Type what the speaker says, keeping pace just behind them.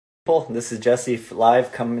This is Jesse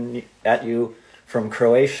live coming at you from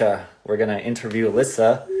Croatia. We're going to interview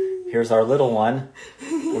Lissa. Here's our little one.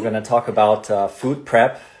 We're going to talk about food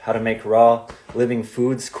prep, how to make raw living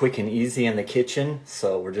foods quick and easy in the kitchen.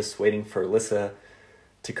 So we're just waiting for Lissa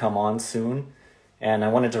to come on soon. And I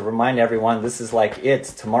wanted to remind everyone, this is like it.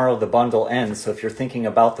 Tomorrow the bundle ends. So if you're thinking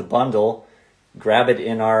about the bundle, grab it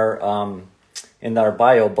in our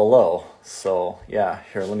bio below. So yeah,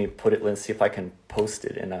 here, let me put it. Let's see if I can post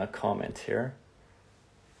it in a comment here.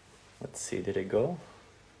 Let's see, did it go?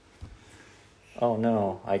 Oh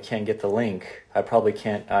no, I can't get the link. I probably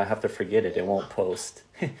can't, I have to forget it. It won't post.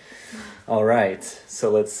 All right,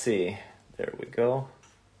 so let's see. There we go.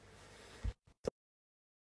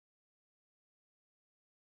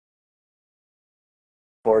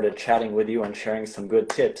 Forward to chatting with you and sharing some good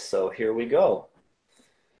tips. So here we go.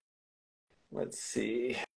 Let's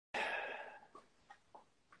see.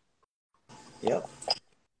 Yep.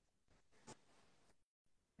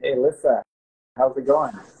 Hey, Lissa, how's it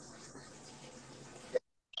going?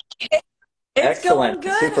 It's Excellent.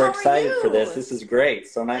 going good. Super How excited are for this. you? This is great.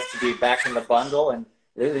 So nice to be back in the bundle, and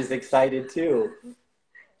Lily's excited too.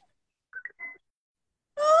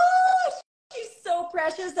 Oh, she's so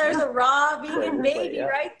precious. There's a raw vegan Seriously, baby yeah.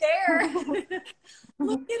 right there.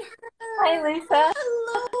 Look at her. Hi, Lisa.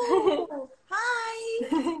 Hello.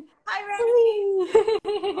 Hi. Hi,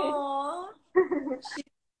 Remy. Aw, she's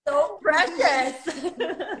so precious.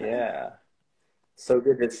 Yeah. So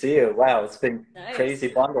good to see you. Wow, it's been Nice. crazy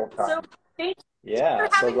bundle So time. thank you Yeah, for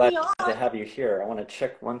so having glad me on. to have you here. I want to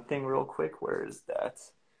check one thing real quick. Where is that?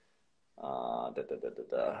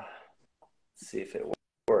 See if it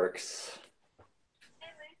works.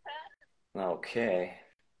 Okay.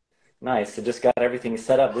 Nice. I just got everything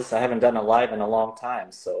set up. I haven't done a live in a long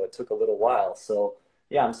time, so it took a little while. So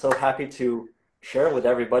yeah, I'm so happy to share with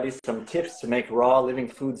everybody some tips to make raw living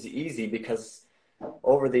foods easy, because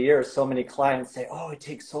over the years, so many clients say, oh, it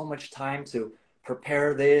takes so much time to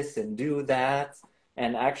prepare this and do that.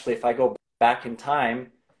 And actually, if I go back in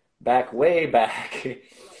time, way back,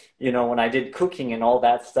 you know, when I did cooking and all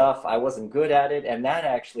that stuff, I wasn't good at it. And that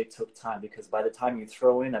actually took time, because by the time you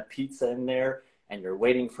throw in a pizza in there and you're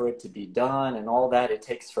waiting for it to be done and all that, it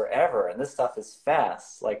takes forever. And this stuff is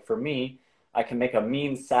fast. Like for me, I can make a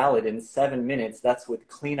mean salad in 7 minutes. That's with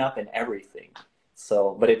cleanup and everything.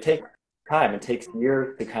 So, but it takes time. It takes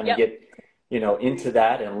years to kind of Yep. get, you know, into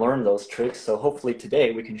that and learn those tricks. So hopefully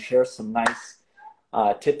today we can share some nice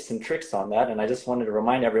tips and tricks on that. And I just wanted to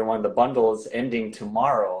remind everyone the bundle is ending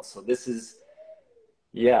tomorrow. So this is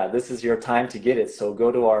your time to get it. So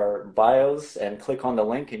go to our bios and click on the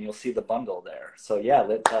link and you'll see the bundle there. So yeah,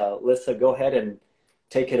 Lissa, go ahead and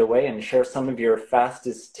take it away and share some of your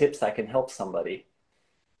fastest tips that can help somebody.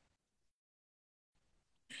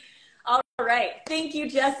 All right. Thank you,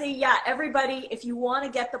 Jesse. Yeah, everybody, if you want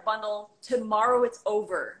to get the bundle, tomorrow it's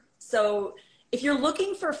over. So if you're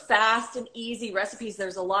looking for fast and easy recipes,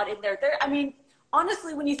 there's a lot in there. I mean,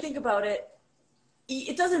 honestly, when you think about it,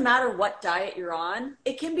 it doesn't matter what diet you're on.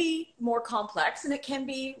 It can be more complex and it can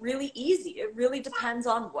be really easy. It really depends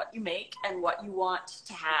on what you make and what you want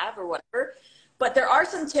to have or whatever. But there are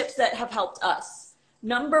some tips that have helped us.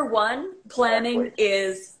 Number one, planning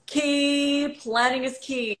is key. Planning is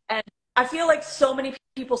key. And I feel like so many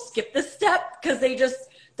people skip this step because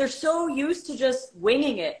they're so used to just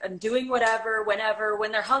winging it and doing whatever, whenever,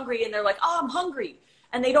 when they're hungry and they're like, oh, I'm hungry.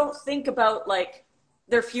 And they don't think about like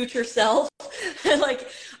their future self. And like,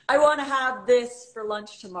 I want to have this for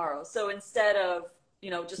lunch tomorrow. So instead of, you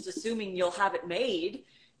know, just assuming you'll have it made,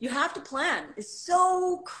 you have to plan. It's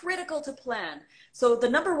so critical to plan. So the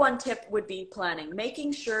number one tip would be planning,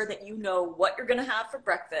 making sure that you know what you're going to have for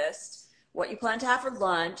breakfast, what you plan to have for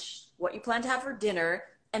lunch, what you plan to have for dinner.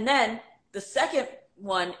 And then the second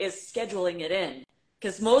one is scheduling it in.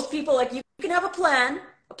 Because most people, like, you can have a plan.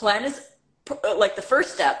 A plan is like the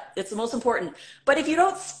first step. It's the most important. But if you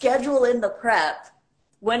don't schedule in the prep,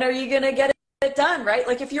 when are you going to get it done, right?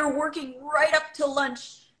 Like if you're working right up to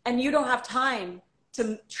lunch and you don't have time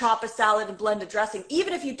to chop a salad and blend a dressing,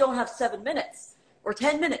 even if you don't have 7 minutes or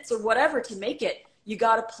 10 minutes or whatever to make it, you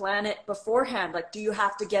got to plan it beforehand. Like, do you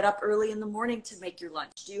have to get up early in the morning to make your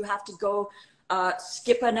lunch? Do you have to go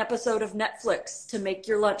skip an episode of Netflix to make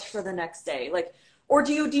your lunch for the next day? Like, or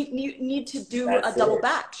do you need to do a double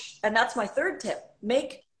batch? And that's my third tip.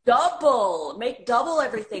 Make double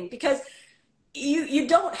everything, because you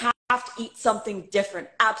don't have to eat something different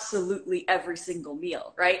absolutely every single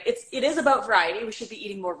meal, right? It is about variety. We should be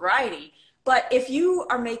eating more variety. But if you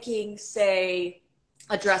are making, say,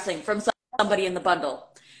 a dressing from somebody in the bundle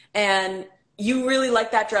and you really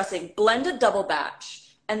like that dressing, blend a double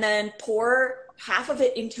batch and then pour half of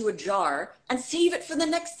it into a jar and save it for the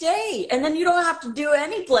next day. And then you don't have to do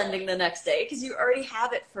any blending the next day because you already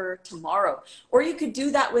have it for tomorrow. Or you could do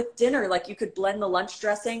that with dinner. Like you could blend the lunch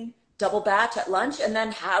dressing, double batch at lunch, and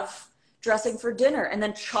then have dressing for dinner, and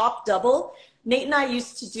then chop double. Nate and I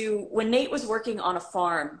used to do, when Nate was working on a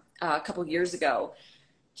farm a couple years ago,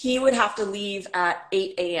 he would have to leave at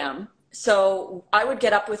 8 a.m. So I would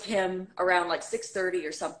get up with him around like 6:30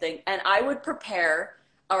 or something, and I would prepare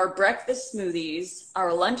our breakfast smoothies,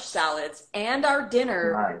 our lunch salads, and our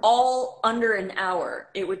dinner all under an hour.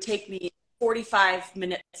 It would take me 45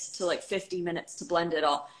 minutes to like 50 minutes to blend it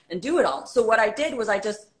all and do it all. So what I did was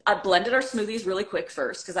I blended our smoothies really quick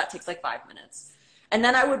first, because that takes like 5 minutes. And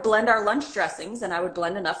then I would blend our lunch dressings, and I would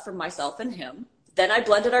blend enough for myself and him. Then I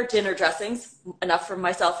blended our dinner dressings, enough for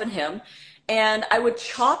myself and him. And I would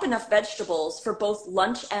chop enough vegetables for both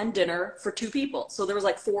lunch and dinner for 2 people. So there was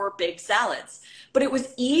like 4 big salads. But it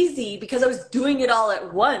was easy because I was doing it all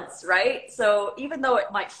at once, right? So even though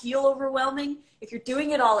it might feel overwhelming, if you're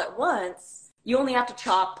doing it all at once, you only have to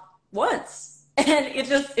chop once. And it's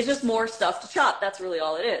just more stuff to chop. That's really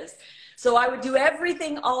all it is. So I would do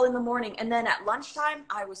everything all in the morning. And then at lunchtime,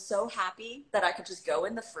 I was so happy that I could just go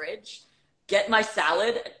in the fridge, get my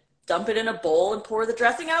salad, dump it in a bowl, and pour the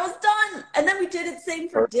dressing. I was done. And then we did it same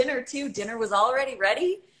for dinner too. Dinner was already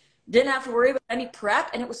ready. Didn't have to worry about any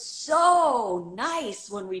prep. And it was so nice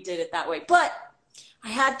when we did it that way. But I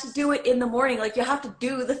had to do it in the morning. Like, you have to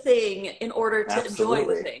do the thing in order to enjoy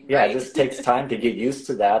the thing. Yeah, right? It just takes time to get used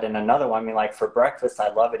to that. And another one, I mean, like for breakfast, I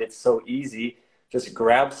love it. It's so easy. Just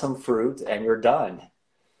grab some fruit and you're done.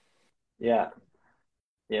 Yeah.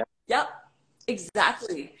 Yeah. Yep.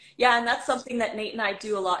 Exactly. Yeah, and that's something that Nate and I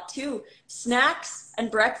do a lot too. Snacks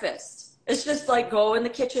and breakfast. It's just like go in the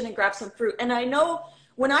kitchen and grab some fruit. And I know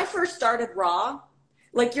when I first started raw,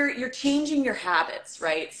 like you're changing your habits,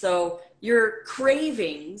 right? So your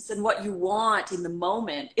cravings and what you want in the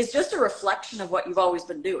moment is just a reflection of what you've always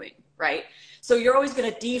been doing, right? So you're always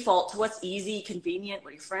going to default to what's easy, convenient,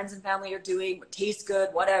 what your friends and family are doing, what tastes good,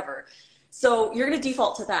 whatever. So you're going to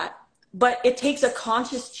default to that. But it takes a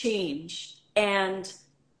conscious change and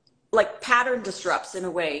like pattern disrupts in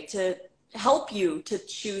a way to help you to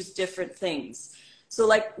choose different things. So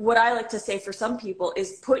like what I like to say for some people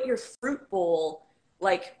is put your fruit bowl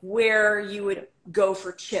like where you would go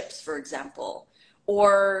for chips, for example,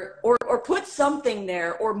 or put something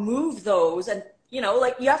there, or move those. And you know,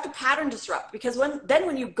 like you have to pattern disrupt, because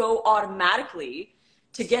when you go automatically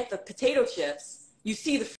to get the potato chips, you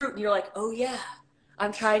see the fruit and you're like, oh yeah,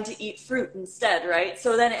 I'm trying to eat fruit instead, right?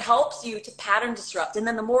 So then it helps you to pattern disrupt. And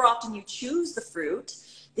then the more often you choose the fruit,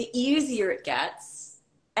 the easier it gets.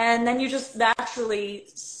 And then you just naturally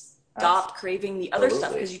stop craving the other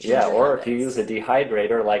stuff because you change your or habits. if you use a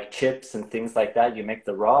dehydrator like chips and things like that, you make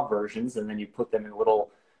the raw versions and then you put them in little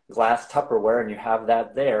glass Tupperware and you have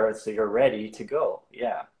that there so you're ready to go.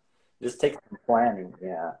 Yeah. Just take some planning.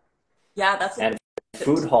 Yeah. Yeah, that's and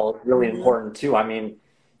food haul is really important too. I mean,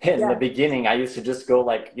 in the beginning, I used to just go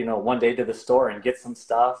like, you know, one day to the store and get some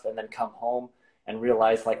stuff and then come home and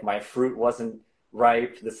realize like my fruit wasn't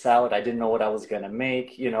ripe, the salad, I didn't know what I was going to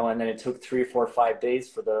make, you know, and then it took 3, 4, 5 days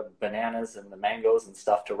for the bananas and the mangoes and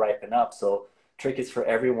stuff to ripen up. So trick is for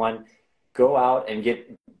everyone, go out and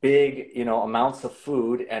get big, you know, amounts of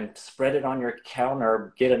food and spread it on your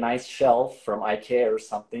counter, get a nice shelf from IKEA or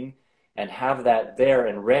something and have that there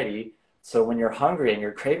and ready. So when you're hungry and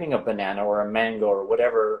you're craving a banana or a mango or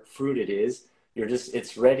whatever fruit it is,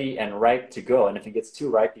 it's ready and ripe to go. And if it gets too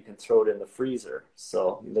ripe, you can throw it in the freezer.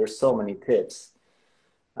 So there's so many tips.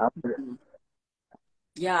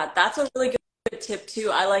 Yeah, that's a really good tip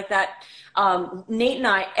too. I like that. Nate and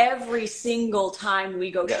I, every single time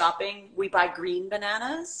we go shopping, we buy green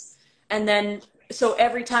bananas. And then, so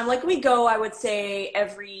every time, like we go, I would say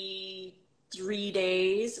every 3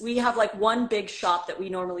 days. We have like one big shop that we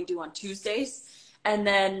normally do on Tuesdays. And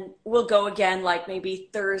then we'll go again like maybe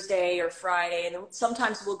Thursday or Friday. And then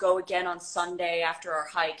sometimes we'll go again on Sunday after our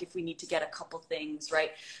hike if we need to get a couple things,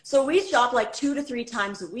 right? So we shop like 2 to 3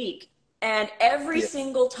 times a week. And every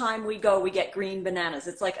single time we go, we get green bananas.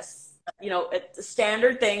 It's like it's a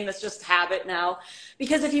standard thing that's just habit now.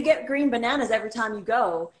 Because if you get green bananas every time you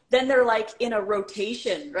go, then they're like in a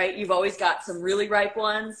rotation, right? You've always got some really ripe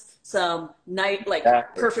ones, some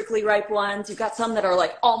perfectly ripe ones. You've got some that are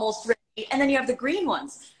like almost ready. And then you have the green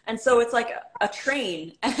ones. And so it's like a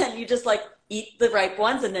train, and you just like eat the ripe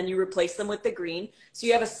ones and then you replace them with the green. So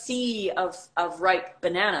you have a sea of ripe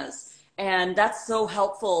bananas. And that's so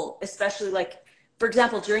helpful, especially like, for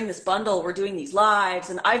example, during this bundle, we're doing these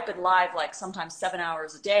lives, and I've been live like sometimes 7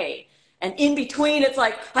 hours a day. And in between, it's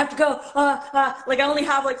like, I have to go, like I only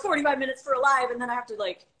have like 45 minutes for Alive, and then I have to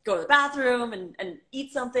like go to the bathroom and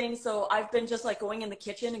eat something. So I've been just like going in the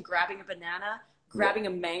kitchen and grabbing a banana, grabbing a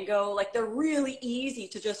mango. Like they're really easy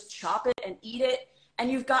to just chop it and eat it.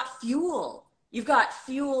 And you've got fuel. You've got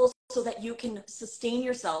fuel so that you can sustain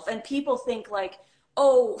yourself. And people think like,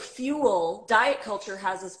 oh, fuel, diet culture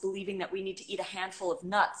has us believing that we need to eat a handful of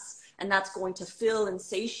nuts and that's going to fill and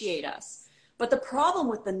satiate us. But the problem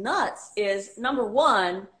with the nuts is, number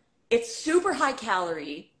one, it's super high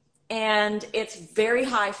calorie and it's very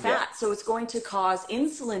high fat. So it's going to cause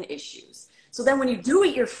insulin issues. So then when you do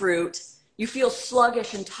eat your fruit, you feel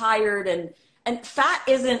sluggish and tired, and fat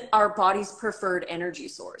isn't our body's preferred energy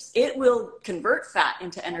source. It will convert fat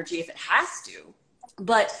into energy if it has to.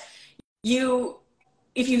 But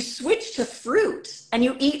if you switch to fruit and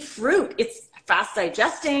you eat fruit, it's fast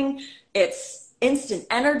digesting, it's instant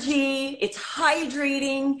energy, it's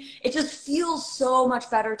hydrating. It just feels so much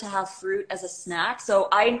better to have fruit as a snack. So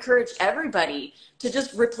I encourage everybody to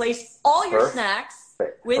just replace all your snacks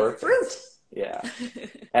with fruit. Yeah.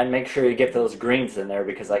 And make sure you get those greens in there,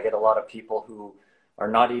 because I get a lot of people who are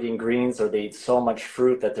not eating greens, or they eat so much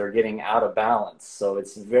fruit that they're getting out of balance. So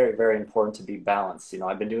it's very, very important to be balanced. You know,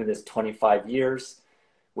 I've been doing this 25 years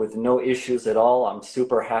with no issues at all. I'm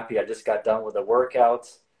super happy. I just got done with a workout,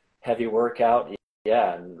 heavy workout.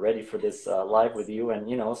 Yeah, and ready for this live with you. And,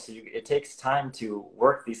 you know, so it takes time to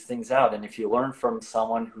work these things out. And if you learn from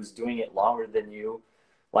someone who's doing it longer than you,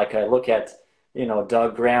 like I look at, you know,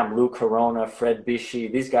 Doug Graham, Lou Corona, Fred Bishy,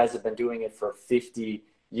 these guys have been doing it for 50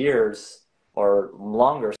 years or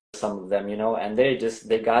longer, some of them, you know, and they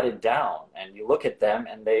got it down. And you look at them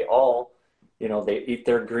and they all, you know, they eat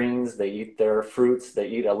their greens, they eat their fruits, they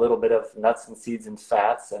eat a little bit of nuts and seeds and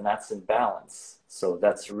fats, and that's in balance. So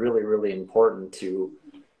that's really, really important to,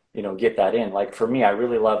 you know, get that in. Like for me, I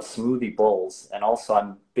really love smoothie bowls. And also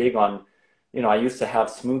I'm big on, you know, I used to have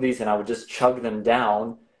smoothies and I would just chug them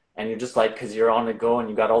down, and you're just like, because you're on the go and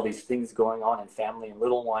you got all these things going on in family and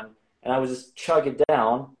little one. And I would just chug it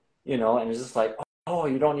down, you know, and it's just like, oh,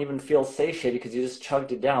 you don't even feel satiated because you just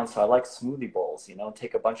chugged it down. So I like smoothie bowls, you know,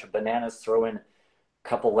 take a bunch of bananas, throw in a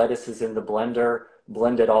couple lettuces in the blender,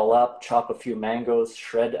 blend it all up, chop a few mangoes,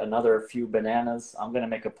 shred another few bananas. I'm going to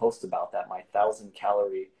make a post about that, my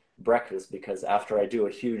 1,000-calorie breakfast, because after I do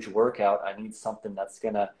a huge workout, I need something that's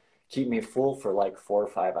going to keep me full for like 4 or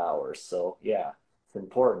 5 hours. So yeah, it's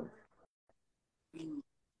important.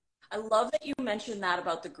 I love that you mentioned that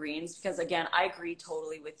about the greens, because again, I agree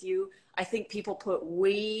totally with you. I think people put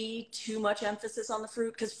way too much emphasis on the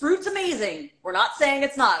fruit, because fruit's amazing. We're not saying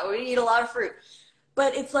it's not. We eat a lot of fruit.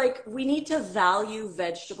 But it's like we need to value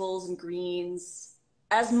vegetables and greens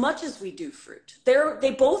as much as we do fruit.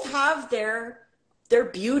 They both have their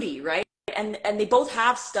beauty, right? And they both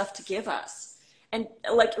have stuff to give us. And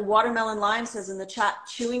like Watermelon Lime says in the chat,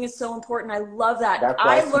 chewing is so important. I love that.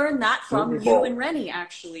 I learned that from you and Rennie,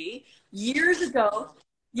 actually, years ago.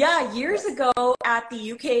 Yeah, years ago at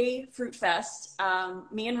the UK Fruit Fest,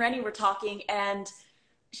 me and Rennie were talking, and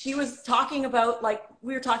she was talking about, like,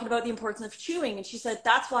 we were talking about the importance of chewing. And she said,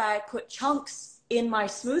 that's why I put chunks in my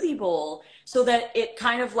smoothie bowl, so that it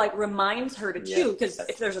kind of like reminds her to chew. Because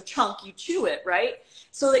if there's a chunk, you chew it, right?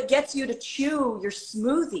 So it gets you to chew your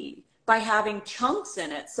smoothie by having chunks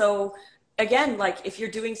in it. So again, like if you're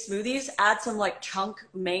doing smoothies, add some like chunk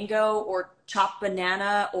mango or chopped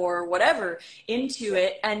banana or whatever into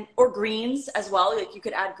it, and or greens as well. Like you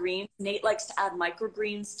could add greens. Nate likes to add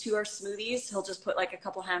microgreens to our smoothies. He'll just put like a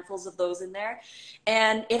couple handfuls of those in there,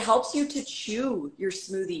 and it helps you to chew your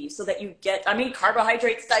smoothie so that you get, I mean,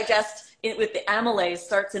 carbohydrates digest with the amylase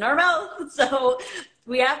starts in our mouth. So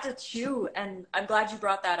we have to chew, and I'm glad you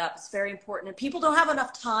brought that up. It's very important, and people don't have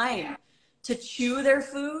enough time to chew their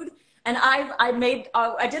food. And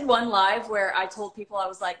I did one live where I told people, I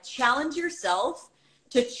was like, challenge yourself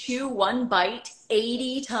to chew one bite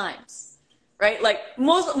 80 times, right? Like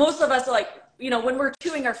most of us are like, you know, when we're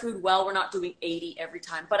chewing our food well, we're not doing 80 every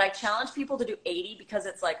time. But I challenge people to do 80 because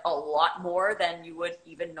it's like a lot more than you would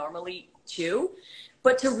even normally chew.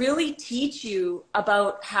 But to really teach you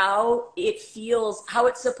about how it feels, how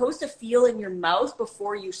it's supposed to feel in your mouth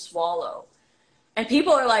before you swallow. And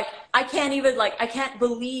people are like, I can't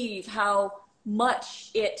believe how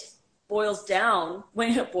much it boils down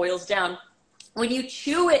when it boils down. When you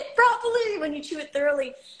chew it properly, when you chew it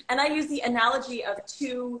thoroughly. And I use the analogy of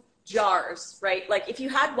 2 jars, right? Like if you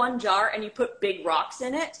had one jar and you put big rocks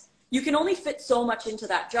in it, you can only fit so much into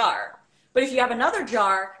that jar. But if you have another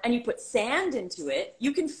jar and you put sand into it,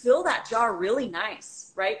 you can fill that jar really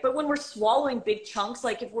nice, right? But when we're swallowing big chunks,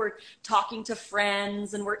 like if we're talking to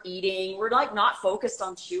friends and we're eating, we're like not focused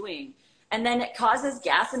on chewing. And then it causes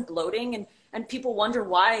gas and bloating, and people wonder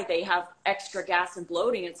why they have extra gas and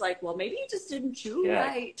bloating. It's like, well, maybe you just didn't chew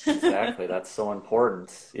right. Exactly. That's so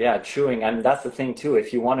important. Yeah, chewing. And that's the thing too.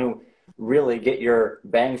 If you want to really get your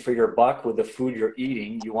bang for your buck with the food you're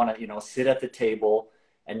eating, you want to, you know, sit at the table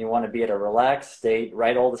and you want to be at a relaxed state,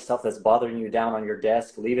 write all the stuff that's bothering you down on your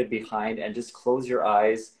desk, leave it behind, and just close your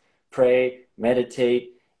eyes, pray,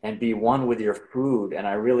 meditate, and be one with your food. And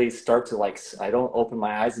I really start to like, I don't open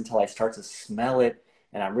my eyes until I start to smell it,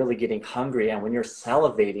 and I'm really getting hungry. And when you're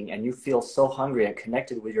salivating and you feel so hungry and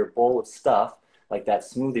connected with your bowl of stuff, like that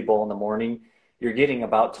smoothie bowl in the morning, you're getting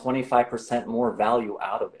about 25% more value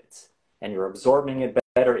out of it. And you're absorbing it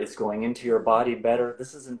better, it's going into your body better.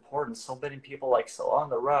 This is important. So many people like so on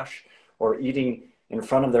the rush or eating in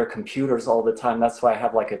front of their computers all the time. That's why I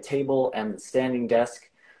have like a table and standing desk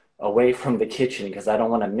away from the kitchen, because I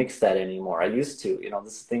don't want to mix that anymore. I used to, you know,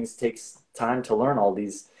 this things takes time to learn all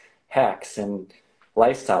these hacks and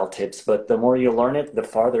lifestyle tips, but the more you learn it, the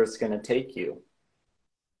farther it's going to take you.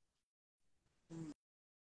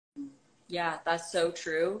 Yeah, that's so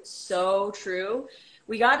true. So true.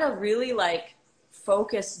 We got to really like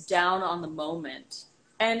focus down on the moment.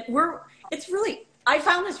 And I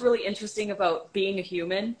found this really interesting about being a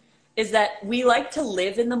human, is that we like to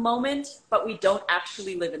live in the moment, but we don't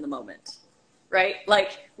actually live in the moment, right?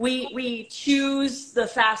 Like we choose the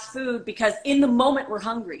fast food because in the moment we're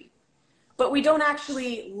hungry, but we don't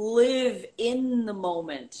actually live in the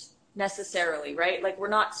moment necessarily, right? Like we're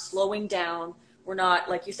not slowing down. We're not,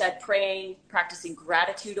 like you said, praying, practicing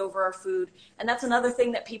gratitude over our food. And that's another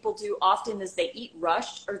thing that people do often is they eat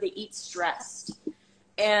rushed or they eat stressed.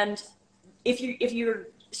 And if you're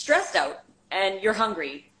stressed out and you're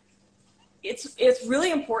hungry, it's really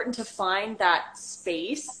important to find that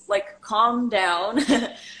space, like calm down,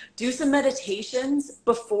 do some meditations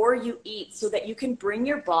before you eat so that you can bring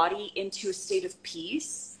your body into a state of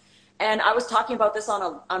peace. And I was talking about this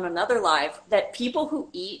on another live, that people who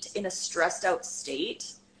eat in a stressed out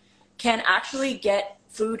state can actually get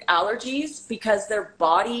food allergies because their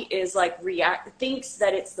body is like thinks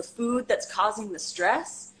that it's the food that's causing the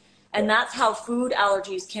stress. And that's how food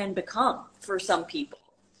allergies can become for some people.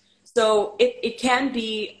 So it can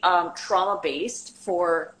be trauma-based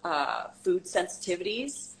for food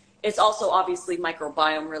sensitivities. It's also obviously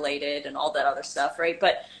microbiome related and all that other stuff, right?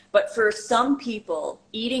 But for some people,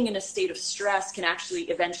 eating in a state of stress can actually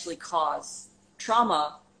eventually cause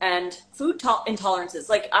trauma and food intolerances.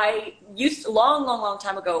 Like I used long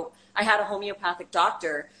time ago, I had a homeopathic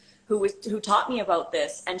doctor who taught me about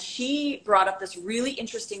this, and she brought up this really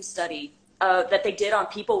interesting study that they did on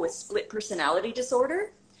people with split personality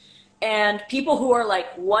disorder. And people who are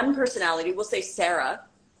like one personality, we'll say Sarah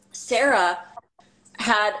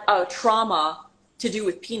had a trauma to do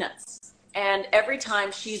with peanuts. And every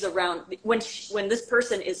time she's around, when this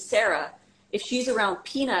person is Sarah, if she's around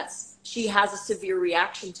peanuts, she has a severe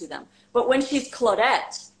reaction to them. But when she's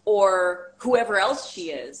Claudette or whoever else she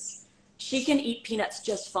is, she can eat peanuts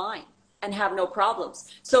just fine and have no problems.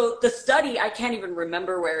 So the study, I can't even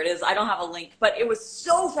remember where it is. I don't have a link, but it was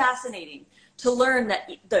so fascinating to learn that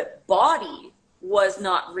the body was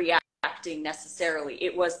not reacting necessarily.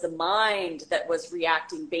 It was the mind that was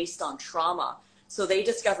reacting based on trauma. So they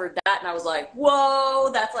discovered that, and I was like,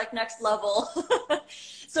 whoa, that's like next level.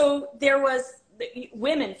 So there was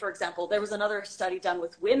women, for example, there was another study done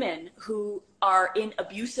with women who are in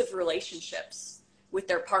abusive relationships with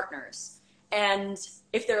their partners. And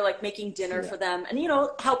if they're like making dinner for them, and you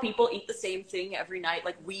know how people eat the same thing every night,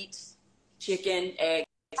 like wheat, chicken, egg,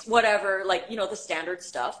 whatever, like, you know, the standard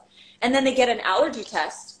stuff. And then they get an allergy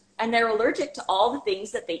test and they're allergic to all the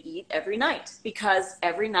things that they eat every night, because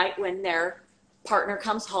every night when their partner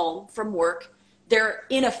comes home from work, they're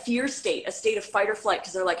in a fear state, a state of fight or flight,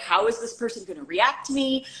 because they're like, how is this person going to react to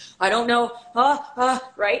me? I don't know.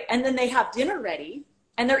 Right? And then they have dinner ready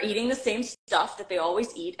and they're eating the same stuff that they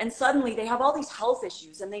always eat. And suddenly they have all these health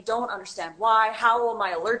issues and they don't understand why. How am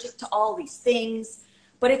I allergic to all these things?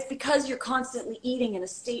 But it's because you're constantly eating in a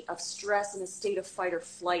state of stress, in a state of fight or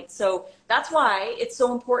flight. So that's why it's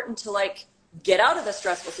so important to like get out of the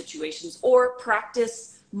stressful situations or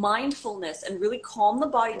practice mindfulness and really calm the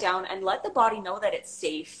body down and let the body know that it's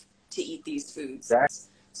safe to eat these foods. That's,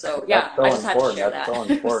 so yeah, so I just had to share that's that. so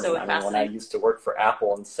important. So I mean, when I used to work for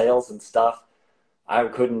Apple in sales and stuff, I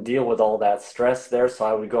couldn't deal with all that stress there. So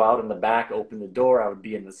I would go out in the back, open the door. I would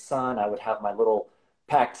be in the sun. I would have my little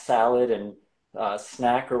packed salad and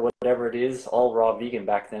snack or whatever it is, all raw vegan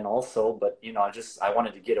back then also. But, you know, I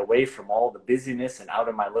wanted to get away from all the busyness and out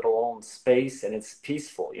of my little own space, and it's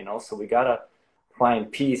peaceful, you know. So we got to find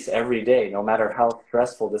peace every day, no matter how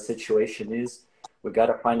stressful the situation is. We got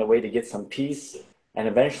to find a way to get some peace and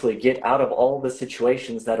eventually get out of all the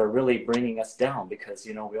situations that are really bringing us down, because,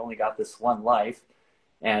 you know, we only got this one life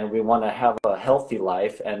and we want to have a healthy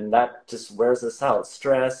life, and that just wears us out.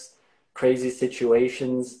 Stress, crazy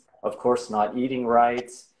situations, of course, not eating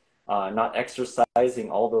right, not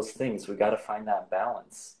exercising, all those things. We got to find that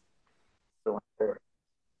balance. So,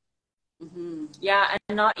 Yeah,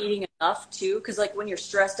 and not eating enough too, because like when you're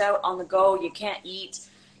stressed out on the go, you can't eat.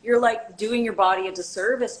 You're like doing your body a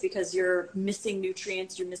disservice because you're missing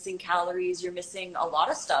nutrients, you're missing calories, you're missing a lot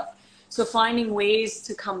of stuff. So finding ways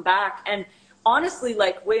to come back. And honestly,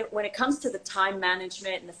 like when it comes to the time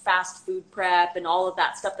management and the fast food prep and all of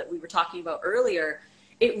that stuff that we were talking about earlier,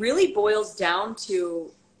 it really boils down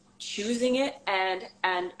to choosing it and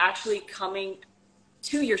actually coming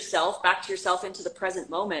to yourself, back to yourself, into the present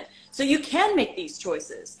moment, so you can make these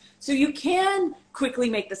choices, so you can quickly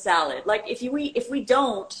make the salad. Like if we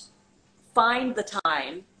don't find the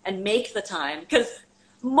time and make the time, because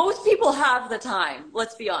most people have the time,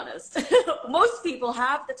 let's be honest. Most people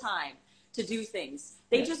have the time to do things.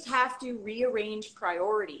 They just have to rearrange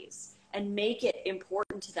priorities and make it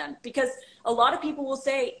important to them, because a lot of people will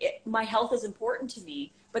say my health is important to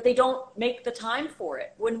me, but they don't make the time for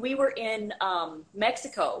it. When we were in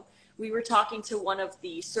Mexico, we were talking to one of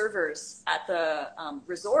the servers at the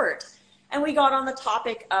resort, and we got on the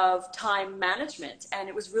topic of time management. And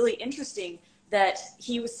it was really interesting that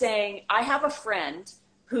he was saying, I have a friend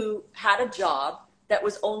who had a job that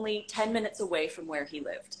was only 10 minutes away from where he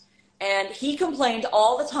lived. And he complained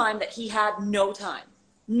all the time that he had no time,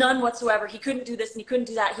 none whatsoever. He couldn't do this and he couldn't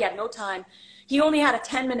do that. He had no time. He only had a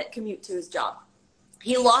 10-minute commute to his job.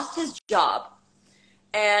 He lost his job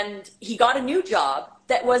and he got a new job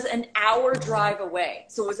that was an hour drive away.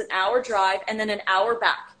 So it was an hour drive and then an hour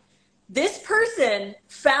back. This person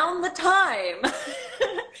found the time,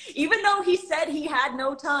 even though he said he had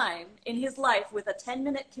no time in his life with a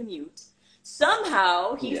 10-minute commute,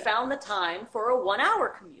 somehow he found the time for a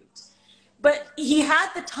 1-hour commute. But he had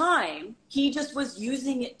the time, he just was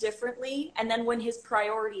using it differently. And then when his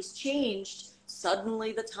priorities changed,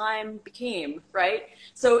 suddenly the time became, right?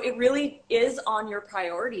 So it really is on your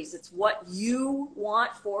priorities. It's what you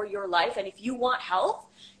want for your life. And if you want health,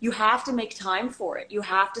 you have to make time for it. You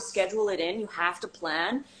have to schedule it in. You have to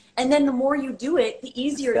plan. And then the more you do it, the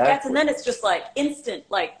easier it gets. And then it's just like instant,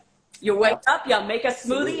 like you wake up, you make a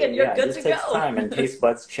smoothie, and you're good to go. It just takes time, and taste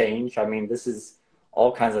buds change. I mean, this is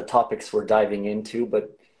all kinds of topics we're diving into, but as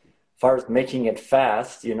far as making it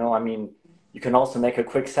fast, you know, I mean, you can also make a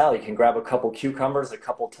quick salad. You can grab a couple cucumbers, a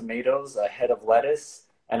couple tomatoes, a head of lettuce,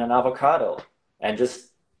 and an avocado, and just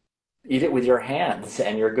eat it with your hands,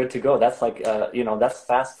 and you're good to go. That's like, you know, that's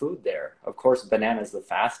fast food there. Of course, banana's the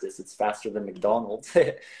fastest. It's faster than McDonald's.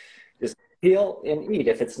 Just peel and eat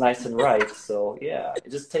if it's nice and ripe. So yeah, it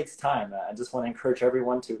just takes time. I just want to encourage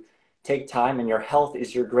everyone to take time, and your health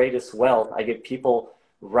is your greatest wealth. I get people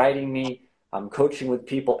writing me. I'm coaching with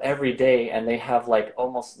people every day, and they have like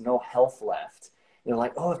almost no health left. They're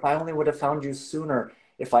like, oh, if I only would have found you sooner,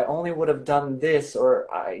 if I only would have done this, or,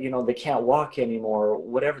 you know, they can't walk anymore, or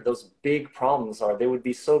whatever those big problems are, they would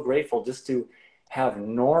be so grateful just to have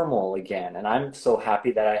normal again. And I'm so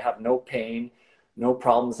happy that I have no pain, no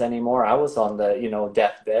problems anymore. I was on the, you know,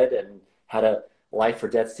 deathbed and had a life or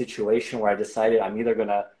death situation where I decided I'm either going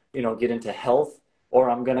to, you know, get into health or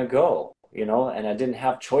I'm going to go. You know, and I didn't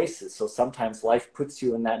have choices. So sometimes life puts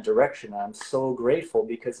you in that direction. I'm so grateful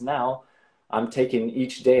because now I'm taking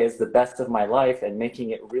each day as the best of my life and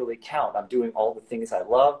making it really count. I'm doing all the things I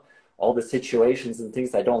love, all the situations and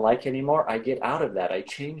things I don't like anymore. I get out of that. I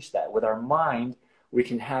change that. With our mind, we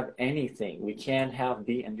can have anything. We can have,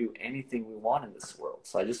 be, and do anything we want in this world.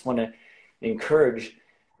 So I just want to encourage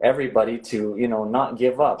everybody to, you know, not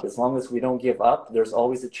give up. As long as we don't give up, there's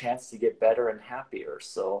always a chance to get better and happier.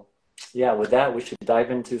 So yeah, with that, we should dive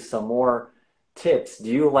into some more tips. Do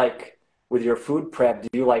you like, with your food prep, do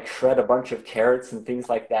you like shred a bunch of carrots and things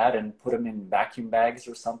like that and put them in vacuum bags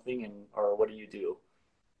or something? And, or what do you do?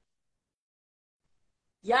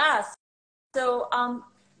 Yeah. So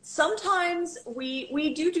sometimes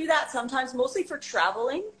we do that sometimes, mostly for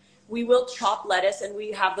traveling. We will chop lettuce, and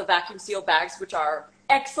we have the vacuum seal bags, which are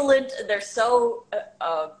excellent. They're so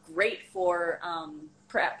great for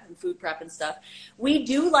prep and food prep and stuff. We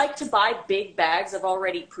do like to buy big bags of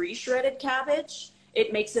already pre-shredded cabbage.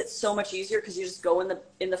 It makes it so much easier because you just go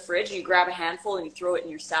in the fridge and you grab a handful and you throw it in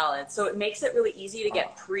your salad. So it makes it really easy to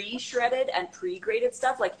get pre-shredded and pre-grated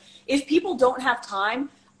stuff. Like if people don't have time,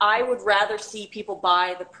 I would rather see people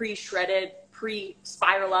buy the pre-shredded,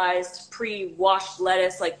 pre-spiralized, pre-washed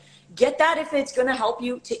lettuce. Like get that if it's going to help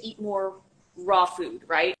you to eat more raw food,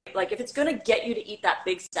 right? Like if it's going to get you to eat that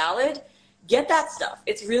big salad, get that stuff.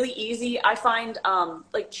 It's really easy. I find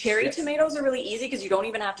like cherry tomatoes are really easy because you don't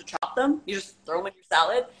even have to chop them. You just throw them in your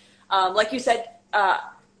salad. Like you said,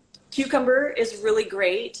 cucumber is really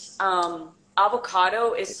great.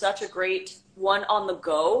 Avocado is such a great one on the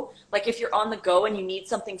go. Like if you're on the go and you need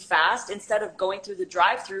something fast, instead of going through the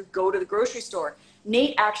drive-through, go to the grocery store.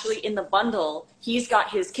 Nate actually in the bundle, he's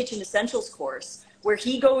got his kitchen essentials course where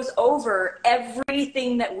he goes over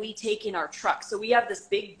everything that we take in our truck. So we have this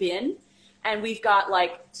big bin and we've got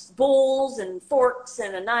like bowls and forks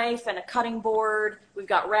and a knife and a cutting board. We've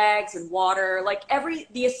got rags and water, like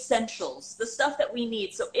the essentials, the stuff that we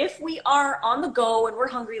need. So if we are on the go and we're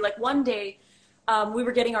hungry, like one day we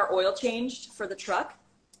were getting our oil changed for the truck.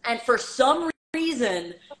 And for some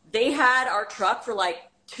reason, they had our truck for like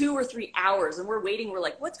 2 or 3 hours and we're waiting. We're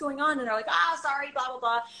like, what's going on? And they're like, sorry, blah, blah,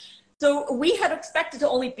 blah. So we had expected to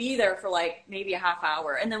only be there for like maybe a half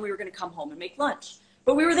hour. And then we were going to come home and make lunch.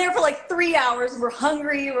 But we were there for like 3 hours and we're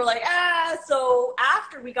hungry. We're like, So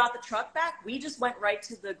after we got the truck back, we just went right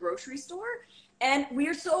to the grocery store. And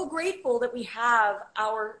we're so grateful that we have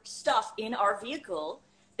our stuff in our vehicle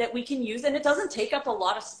that we can use. And it doesn't take up a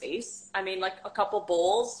lot of space. I mean, like a couple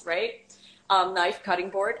bowls, right? Knife, cutting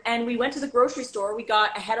board. And we went to the grocery store. We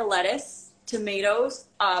got a head of lettuce, tomatoes.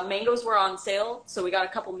 Mangoes were on sale. So we got a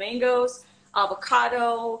couple mangoes,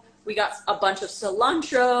 avocado. We got a bunch of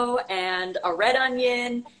cilantro and a red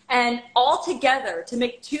onion, and all together to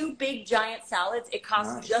make 2 big giant salads, it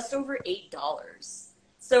costs just over $8.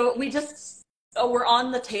 So we just, we're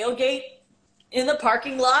on the tailgate in the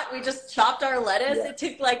parking lot. We just chopped our lettuce. It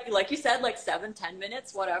took like you said, like 7-10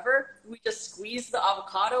 minutes, whatever. We just squeezed the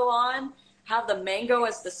avocado on, have the mango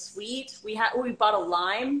as the sweet. We bought a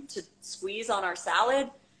lime to squeeze on our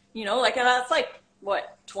salad, you know, like that's like,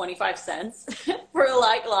 what, 25 cents for a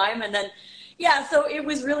lime. And then, so it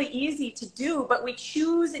was really easy to do, but we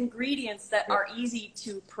choose ingredients that are easy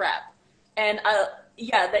to prep. And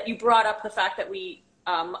that you brought up the fact that we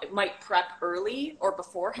might prep early or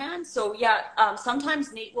beforehand. So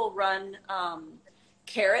sometimes Nate will run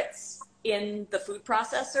carrots in the food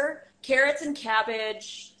processor. Carrots and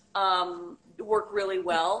cabbage work really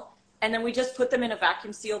well. And then we just put them in a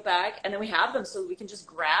vacuum seal bag and then we have them so we can just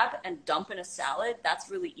grab and dump in a salad. That's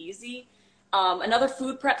really easy. Another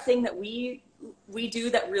food prep thing that we do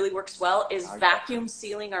that really works well is vacuum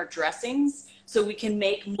sealing our dressings. So we can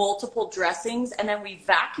make multiple dressings and then we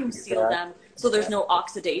vacuum seal them so there's no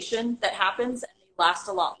oxidation that happens and they last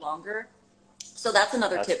a lot longer. So that's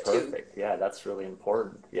another tip too. Yeah, that's really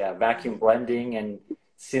important. Yeah, vacuum blending and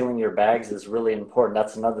sealing your bags is really important.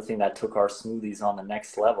 That's another thing that took our smoothies on the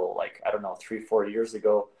next level. Like, I don't know, 3-4 years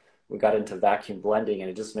ago, we got into vacuum blending and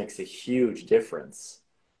it just makes a huge difference.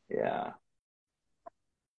 Yeah.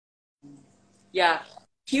 Yeah.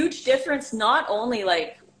 Huge difference. Not only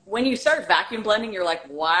like when you start vacuum blending, you're like,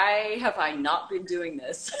 why have I not been doing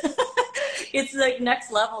this? It's like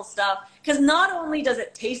next level stuff. Because not only does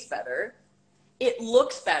it taste better, it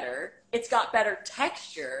looks better, it's got better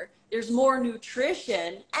texture, there's more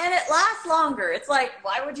nutrition, and it lasts longer. It's like,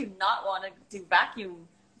 why would you not want to do vacuum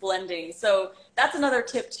blending? So that's another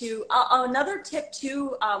tip too. Another tip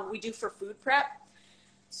too, we do for food prep.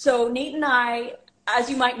 So Nate and I, as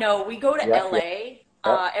you might know, we go to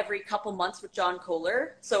LA every couple months with John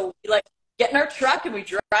Kohler. So we like get in our truck and we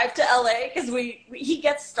drive to LA because he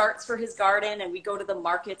gets starts for his garden and we go to the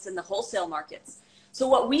markets and the wholesale markets. So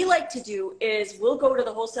what we like to do is we'll go to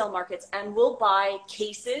the wholesale markets and we'll buy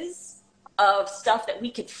cases of stuff that we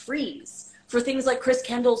could freeze for things like Chris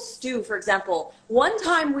Kendall's stew, for example. One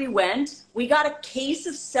time we got a case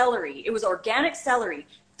of celery. It was organic celery,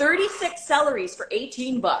 36 celeries for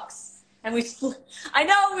 $18. And we split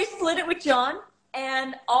it with John.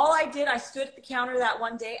 And all I did, I stood at the counter that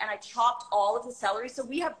one day and I chopped all of the celery. So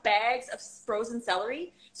we have bags of frozen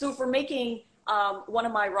celery. So if we're making one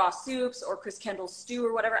of my raw soups or Chris Kendall's stew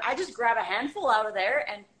or whatever, I just grab a handful out of there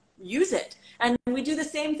and use it. And we do the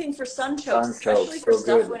same thing for sunchokes, especially for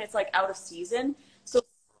stuff when it's like out of season. So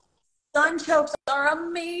sunchokes are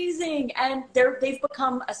amazing and they've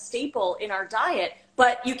become a staple in our diet,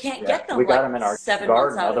 but you can't get them. We got them in our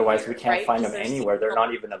garden, otherwise we can't find them anywhere. They're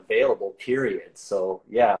not even available, period. So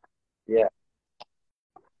yeah.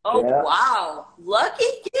 Oh, wow. Lucky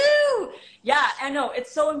you. Yeah, I know.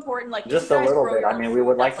 It's so important. Like just a little bit. I mean, we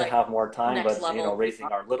would like to have more time, but, you know, raising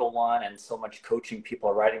our little one and so much coaching, people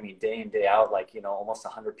are writing me day in, day out, like, you know, almost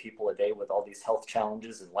 100 people a day with all these health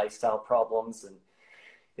challenges and lifestyle problems. And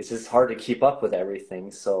it's just hard to keep up with everything.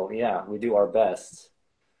 So, yeah, we do our best.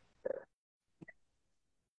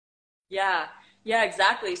 Yeah,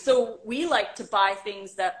 exactly. So we like to buy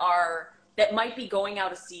things that that might be going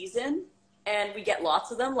out of season, and we get lots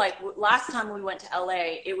of them. Like last time we went to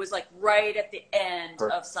LA, it was like right at the end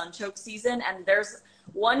of sunchoke season, and there's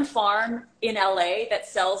one farm in LA that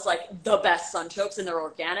sells like the best sunchokes, and they're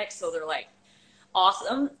organic, so they're like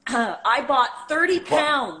awesome. I bought 30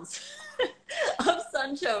 pounds of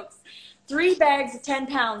sunchokes, 3 bags of 10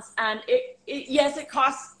 pounds, and yes, it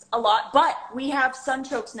costs a lot, but we have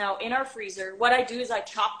sunchokes now in our freezer. What I do is I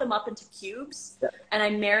chop them up into cubes, and I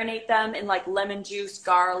marinate them in like lemon juice,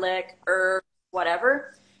 garlic, herbs,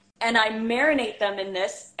 whatever. And I marinate them in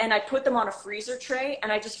this, and I put them on a freezer tray,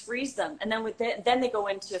 and I just freeze them. And then then they go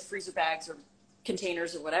into freezer bags or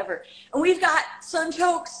containers or whatever. And we've got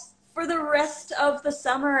sunchokes for the rest of the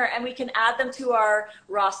summer, and we can add them to our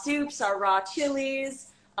raw soups, our raw chilies.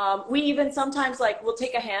 We even sometimes we'll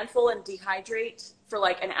take a handful and dehydrate for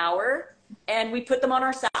like an hour, and we put them on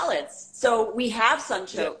our salads. So we have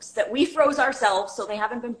sunchokes that we froze ourselves, so they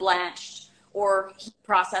haven't been blanched or heat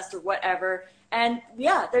processed or whatever. And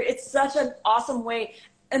yeah, it's such an awesome way.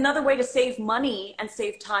 Another way to save money and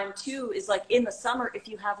save time too is like in the summer, if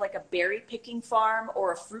you have like a berry picking farm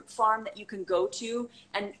or a fruit farm that you can go to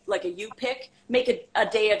and like a U-pick, make a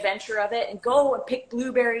day adventure of it and go and pick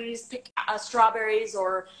blueberries, pick strawberries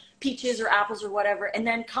or peaches or apples or whatever, and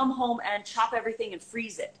then come home and chop everything and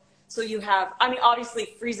freeze it. So you have, I mean,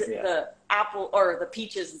 obviously freeze it, the apple or the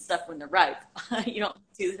peaches and stuff when they're ripe. You don't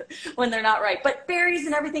do when they're not ripe. But berries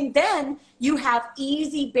and everything, then you have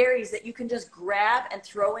easy berries that you can just grab and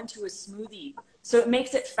throw into a smoothie. So it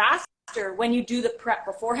makes it faster when you do the prep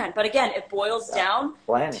beforehand. But again, it boils down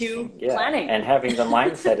to planning. And having the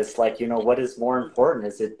mindset, it's like, you know, what is more important?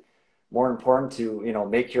 Is it more important to, you know,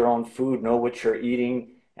 make your own food, know what you're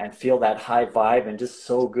eating, and feel that high vibe and just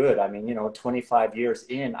so good. I mean, you know, 25 years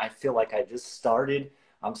in, I feel like I just started.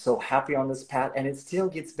 I'm so happy on this path, and it still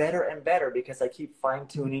gets better and better because I keep fine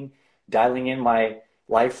tuning, dialing in my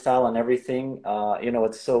lifestyle and everything. You know,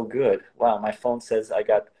 it's so good. Wow, my phone says I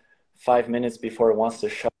got 5 minutes before it wants to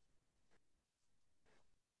shut.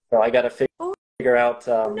 So I got to figure out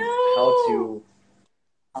how to,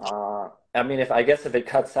 I mean, I guess if it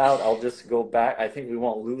cuts out, I'll just go back. I think we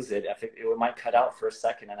won't lose it. I think it might cut out for a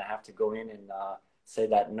second, and I have to go in and say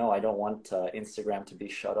that, no, I don't want Instagram to be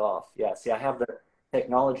shut off. Yeah, see, I have the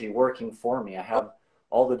technology working for me. I have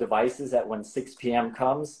all the devices that when 6 p.m.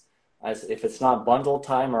 comes, if it's not bundle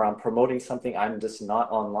time or I'm promoting something, I'm just not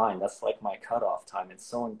online. That's like my cutoff time. It's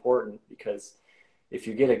so important because if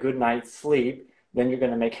you get a good night's sleep, then you're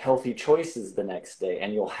going to make healthy choices the next day,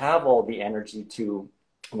 and you'll have all the energy to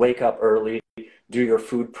wake up early, do your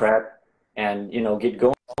food prep, and, you know, get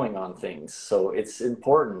going on things. So it's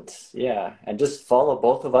important. Yeah. And just follow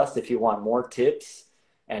both of us if you want more tips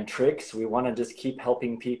and tricks. We want to just keep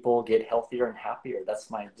helping people get healthier and happier. That's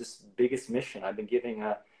my just biggest mission. I've been given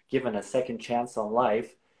a second chance on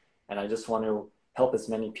life, and I just want to help as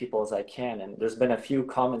many people as I can. And there's been a few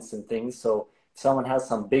comments and things. So if someone has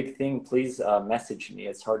some big thing, please message me.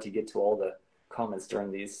 It's hard to get to all the comments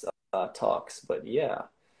during these talks, but yeah.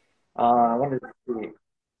 I wanted to see.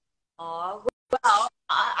 Well,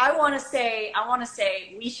 I want to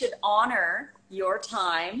say we should honor your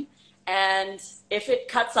time, and if it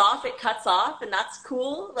cuts off, it cuts off, and that's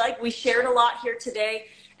cool. Like, we shared a lot here today,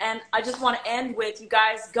 and I just want to end with, you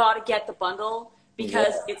guys got to get the bundle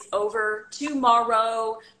because it's over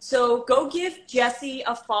tomorrow. So go give Jesse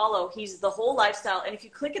a follow. He's The Whole Lifestyle, and if you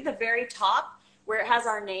click at the very top where it has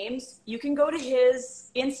our names, you can go to his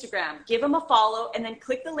Instagram, give him a follow, and then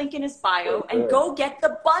click the link in his bio and go get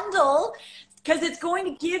the bundle, because it's going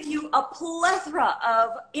to give you a plethora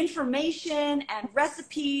of information and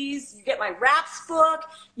recipes. You get my wraps book,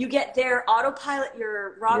 you get their Autopilot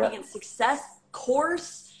Your Raw Vegan Success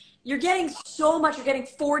course. You're getting so much. You're getting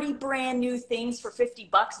 40 brand new things for $50,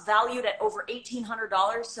 valued at over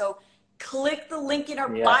 $1,800. So click the link in our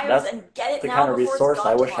bios and get it now. The kind of resource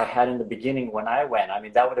I wish I had in the beginning when I went. I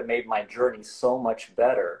mean, that would have made my journey so much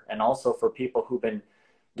better. And also for people who've been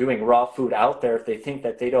doing raw food out there, if they think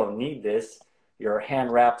that they don't need this, your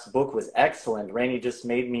hand wraps book was excellent. Rainey just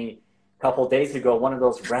made me a couple days ago one of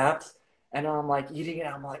those wraps, and I'm like eating it.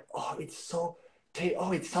 I'm like, oh, it's so,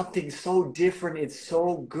 it's something so different. It's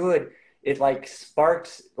so good. It like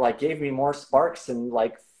sparks, like gave me more sparks and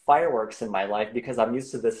like fireworks in my life, because I'm used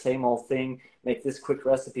to the same old thing, make this quick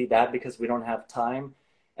recipe, that, because we don't have time.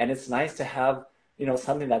 And it's nice to have, you know,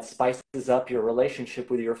 something that spices up your relationship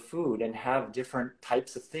with your food and have different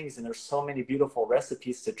types of things. And there's so many beautiful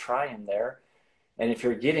recipes to try in there. And if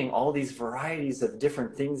you're getting all these varieties of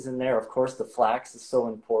different things in there, of course, the flax is so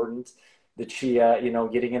important. The chia, you know,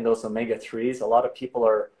 getting in those omega-3s. A lot of people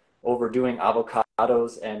are overdoing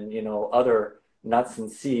avocados and, you know, other nuts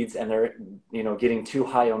and seeds, and they're, you know, getting too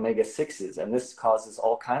high omega-6s, and this causes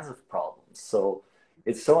all kinds of problems. So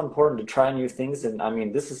it's so important to try new things. And I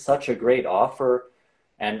mean, this is such a great offer,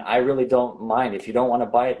 and I really don't mind. If you don't want to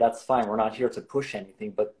buy it, that's fine. We're not here to push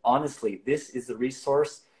anything. But honestly, this is the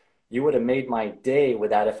resource. You would have made my day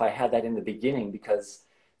with that if I had that in the beginning, because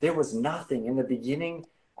there was nothing in the beginning.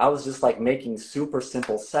 I was just like making super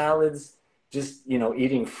simple salads, just, you know,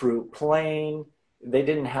 eating fruit plain. They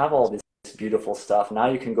didn't have all this beautiful stuff. Now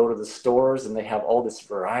you can go to the stores and they have all this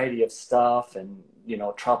variety of stuff, and, you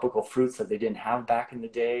know, tropical fruits that they didn't have back in the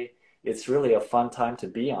day. It's really a fun time to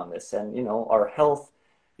be on this. And, you know, our health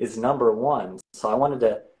is number one. So I wanted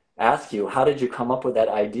to ask you, how did you come up with that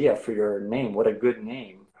idea for your name? What a good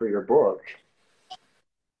name for your book.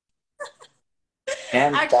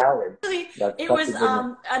 Hand salad. It was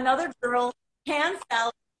another girl, hand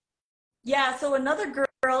salad. Yeah, so another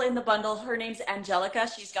girl in the bundle, her name's Angelica.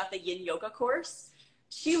 She's got the Yin Yoga course.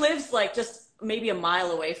 She lives like just maybe a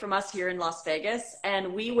mile away from us here in Las Vegas.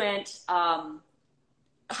 And we went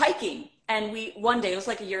hiking. And one day, it was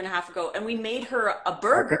like a year and a half ago, and we made her a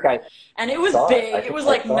burger. And it was big. It was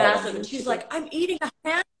like massive. And she's like, I'm eating a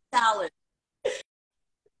hand salad.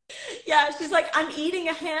 Yeah, she's like, I'm eating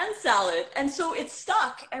a hand salad. And so it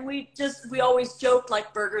stuck. And we always joked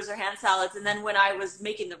like burgers or hand salads. And then when I was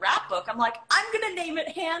making the rap book, I'm like, I'm going to name it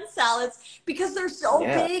hand salads because they're so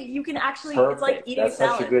big. You can actually, it's like eating a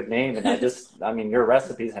salad. That's such a good name. And I mean, your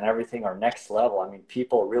recipes and everything are next level. I mean,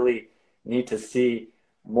 people really need to see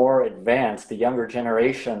more advanced. The younger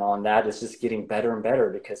generation on that is just getting better and better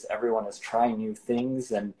because everyone is trying new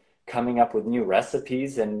things and coming up with new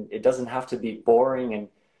recipes. And it doesn't have to be boring. And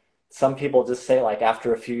some people just say, like,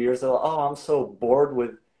 after a few years, they're like, oh, I'm so bored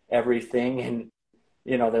with everything. And,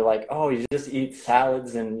 you know, they're like, oh, you just eat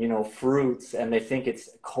salads and, you know, fruits. And they think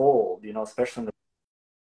it's cold, you know, especially in the...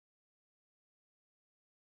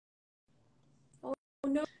 Oh,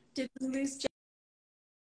 no. Did we lose Jeff?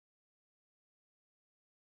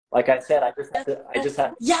 Like I said, I just had to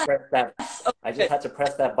press that. I just had to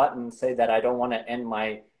press that button and say that I don't want to end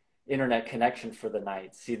my internet connection for the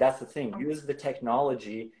night. See, that's the thing. Use the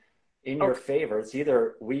technology in your favor. It's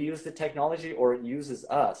either we use the technology or it uses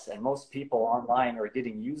us. And most people online are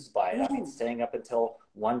getting used by it. I mean, staying up until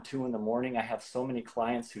 1, 2 in the morning. I have so many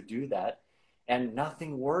clients who do that, and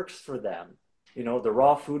nothing works for them. You know, the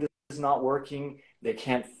raw food is not working. They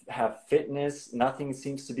can't have fitness. Nothing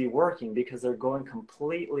seems to be working because they're going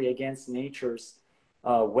completely against nature's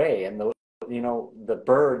way. And you know, the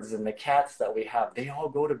birds and the cats that we have, they all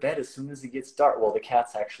go to bed as soon as it gets dark. Well, the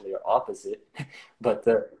cats actually are opposite, but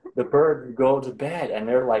the birds go to bed and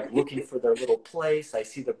they're like looking for their little place. I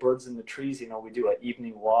see the birds in the trees. You know, we do an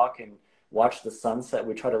evening walk and watch the sunset.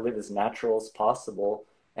 We try to live as natural as possible,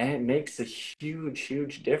 and it makes a huge,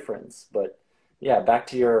 huge difference. But yeah, back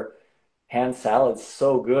to your hand salad's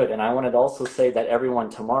so good. And I wanted to also say that everyone,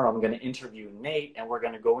 tomorrow I'm going to interview Nate, and we're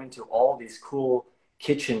going to go into all these cool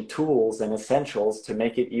kitchen tools and essentials to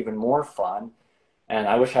make it even more fun. And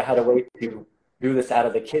I wish I had a way to do this out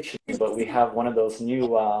of the kitchen, but we have one of those new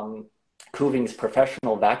Kuvings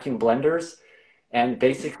professional vacuum blenders. And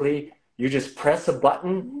basically you just press a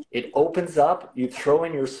button, it opens up, you throw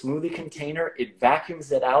in your smoothie container, it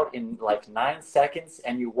vacuums it out in like 9 seconds,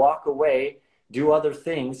 and you walk away, do other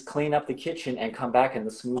things, clean up the kitchen, and come back and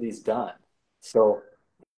the smoothie's done. So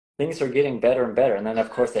things are getting better and better. And then, of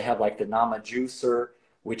course, they have like the Nama juicer,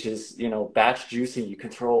 which is, you know, batch juicing. You can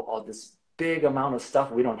throw all this big amount of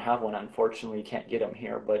stuff. We don't have one, unfortunately. You can't get them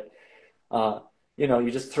here. But, you know,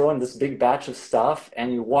 you just throw in this big batch of stuff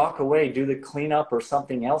and you walk away, do the cleanup or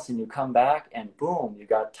something else, and you come back and boom, you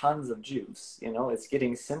got tons of juice. You know, it's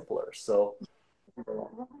getting simpler. So,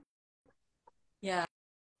 yeah.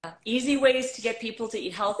 Easy ways to get people to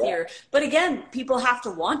eat healthier. But again, people have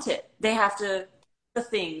to want it. They have to the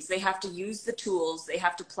things, they have to use the tools, they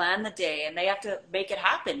have to plan the day, and they have to make it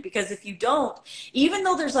happen. Because if you don't, even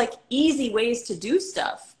though there's like easy ways to do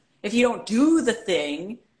stuff, if you don't do the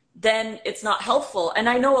thing, then it's not helpful. And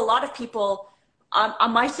I know a lot of people,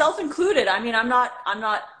 myself included, I mean, I'm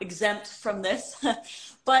not exempt from this,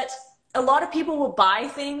 but a lot of people will buy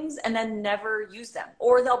things and then never use them,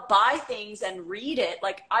 or they'll buy things and read it.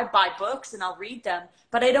 Like I buy books and I'll read them,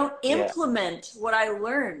 but I don't implement what I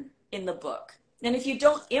learn in the book. And if you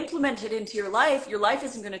don't implement it into your life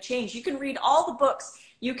isn't going to change. You can read all the books,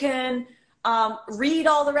 you can read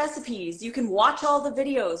all the recipes, you can watch all the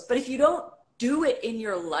videos, but if you don't do it in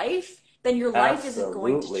your life, then your life isn't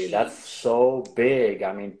going to change. That's so big.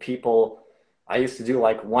 I mean, I used to do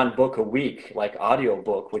like 1 book a week, like audio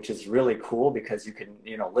book, which is really cool because you can,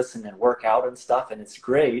 you know, listen and work out and stuff, and it's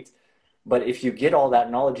great. But if you get all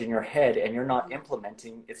that knowledge in your head and you're not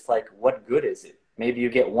implementing, it's like, what good is it? Maybe you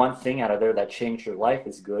get one thing out of there that changed your life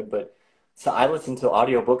is good. But so I listen to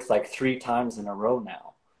audiobooks like 3 times in a row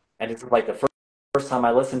now. And it's like the first time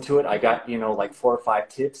I listened to it, I got, you know, like 4 or 5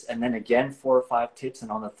 tips, and then again 4 or 5 tips.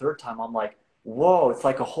 And on the third time, I'm like, whoa, it's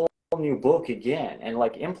like a whole new book again. And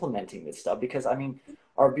like implementing this stuff, because I mean,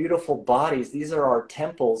 our beautiful bodies, these are our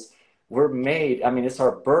temples. We're made, I mean, it's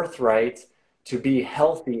our birthright to be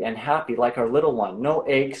healthy and happy, like our little one. No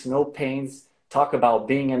aches, no pains. Talk about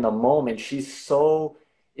being in the moment. She's so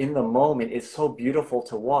in the moment. It's so beautiful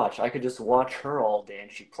to watch. I could just watch her all day,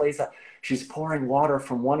 and she plays out. She's pouring water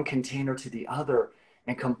from one container to the other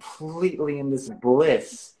and completely in this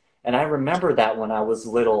bliss. And I remember that when I was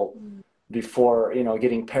little, before, you know,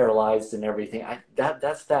 getting paralyzed and everything.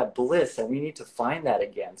 That's that bliss, and we need to find that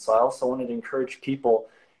again. So I also wanted to encourage people,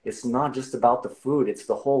 it's not just about the food, it's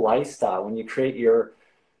the whole lifestyle. When you create your,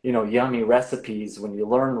 you know, yummy recipes, when you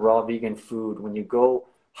learn raw vegan food, when you go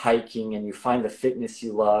hiking and you find the fitness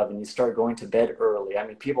you love and you start going to bed early. I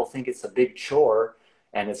mean, people think it's a big chore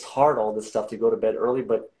and it's hard, all this stuff, to go to bed early,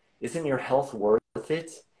 but isn't your health worth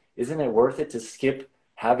it? Isn't it worth it to skip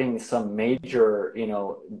having some major, you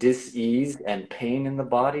know, dis-ease and pain in the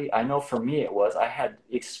body? I know for me it was. I had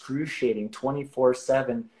excruciating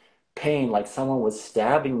 24/7 pain, like someone was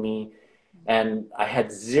stabbing me, and I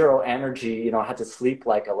had zero energy. You know, I had to sleep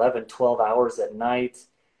like 11, 12 hours at night,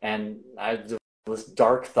 and I was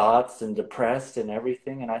dark thoughts and depressed and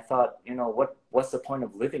everything. And I thought, you know, what's the point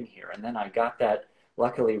of living here? And then I got that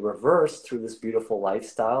luckily reversed through this beautiful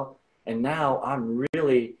lifestyle. And now I'm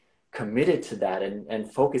really committed to that, and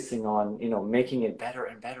focusing on, you know, making it better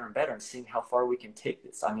and better and better, and seeing how far we can take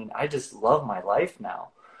this. I mean, I just love my life now,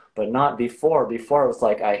 but not before. Before it was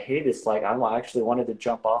like, I hate this. Like, I actually wanted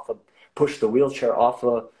to push the wheelchair off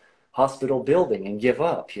a hospital building and give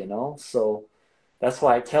up, you know? So that's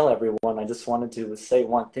why I tell everyone, I just wanted to say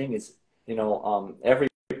one thing is, you know, every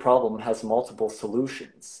problem has multiple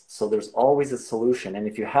solutions. So there's always a solution. And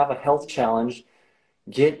if you have a health challenge,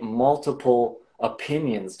 get multiple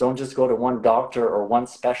opinions. Don't just go to one doctor or one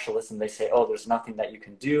specialist and they say, oh, there's nothing that you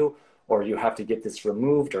can do, or you have to get this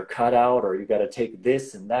removed or cut out, or you got to take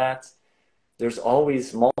this and that. There's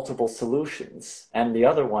always multiple solutions. And the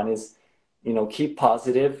other one is, you know, keep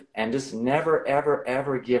positive and just never, ever,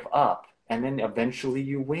 ever give up. And then eventually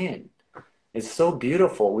you win. It's so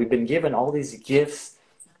beautiful. We've been given all these gifts.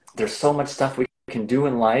 There's so much stuff we can do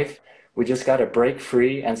in life. We just got to break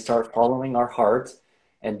free and start following our heart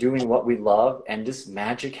and doing what we love, and just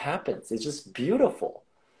magic happens. It's just beautiful.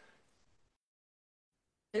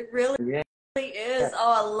 It really is.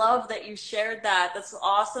 Oh, I love that you shared that. That's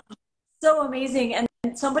awesome. So amazing. And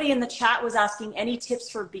somebody in the chat was asking any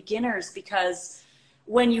tips for beginners, because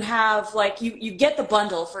when you have, like, you get the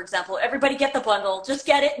bundle, for example, everybody get the bundle, just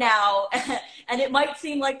get it now. And it might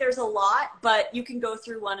seem like there's a lot, but you can go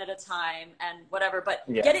through one at a time and whatever, but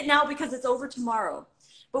get it now because it's over tomorrow.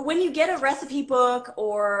 But when you get a recipe book,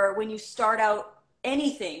 or when you start out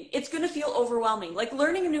anything, it's going to feel overwhelming. Like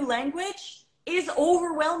learning a new language is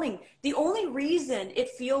overwhelming. The only reason it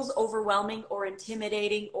feels overwhelming or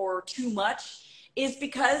intimidating or too much is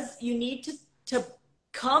because you need to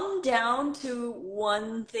come down to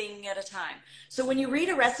one thing at a time. So when you read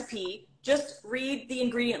a recipe, just read the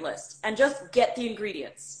ingredient list and just get the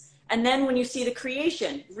ingredients. And then when you see the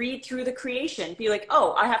creation, read through the creation. Be like,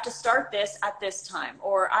 oh, I have to start this at this time,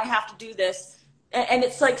 or I have to do this. And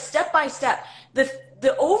it's like step by step.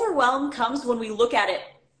 The overwhelm comes when we look at it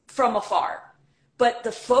from afar. But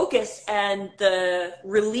the focus and the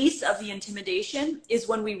release of the intimidation is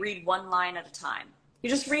when we read one line at a time. You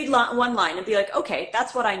just read one line and be like, okay,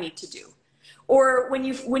 that's what I need to do. Or when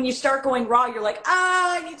you start going raw, you're like,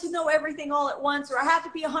 I need to know everything all at once, or I have to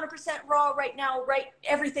be 100% raw right now, right?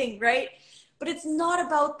 Everything, right? But it's not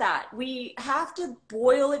about that. We have to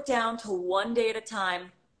boil it down to one day at a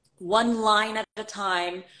time, one line at a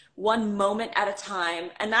time, one moment at a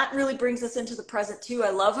time. And that really brings us into the present too. I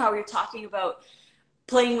love how you're talking about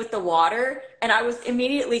playing with the water. And I was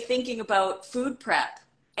immediately thinking about food prep.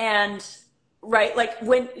 And right, like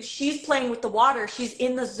when she's playing with the water, she's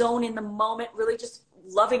in the zone, in the moment, really just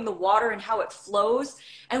loving the water and how it flows.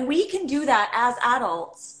 And we can do that as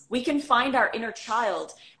adults. We can find our inner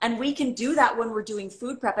child, and we can do that when we're doing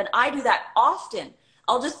food prep. And I do that often.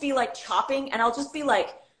 I'll just be like chopping, and I'll just be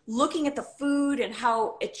like looking at the food and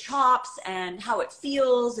how it chops and how it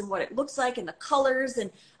feels and what it looks like and the colors.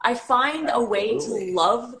 And I find a way to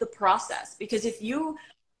love the process, because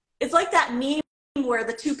it's like that meme where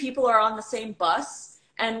the two people are on the same bus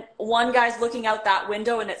and one guy's looking out that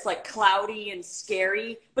window and it's like cloudy and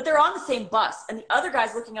scary, but they're on the same bus, and the other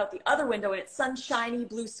guy's looking out the other window and it's sunshiny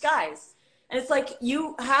blue skies. And it's like,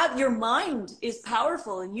 you have, your mind is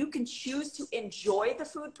powerful, and you can choose to enjoy the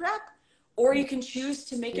food prep, or you can choose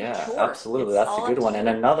to make it a Yeah, chore. absolutely. It's That's a all good up to one. And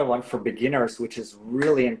you. another one for beginners, which is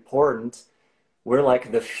really important. We're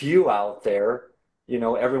like the few out there, you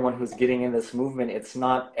know, everyone who's getting in this movement, it's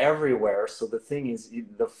not everywhere. So the thing is,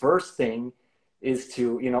 the first thing is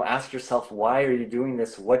to, you know, ask yourself, why are you doing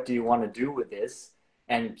this? What do you want to do with this?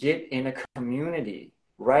 And get in a community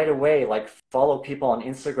right away. Like, follow people on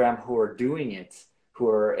Instagram who are doing it, who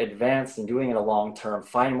are advanced and doing it a long term.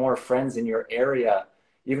 Find more friends in your area.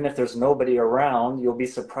 Even if there's nobody around, you'll be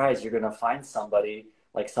surprised. You're going to find somebody.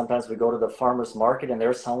 Like, sometimes we go to the farmer's market and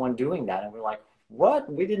there's someone doing that. And we're like,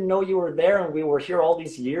 what? We didn't know you were there, and we were here all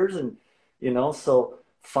these years. And, you know, so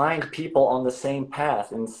find people on the same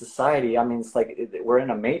path in society. I mean, it's like we're in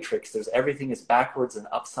a matrix. There's, everything is backwards and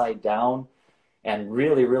upside down and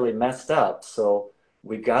really, really messed up. So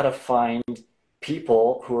we got to find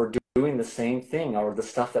people who are doing the same thing, or the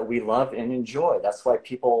stuff that we love and enjoy. That's why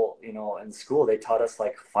people, you know, in school, they taught us,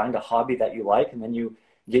 like, find a hobby that you like, and then you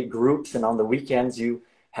get groups, and on the weekends you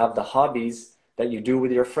have the hobbies that you do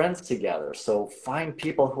with your friends together. So find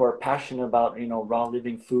people who are passionate about, you know, raw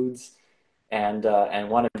living foods, and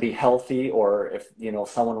want to be healthy. Or if, you know,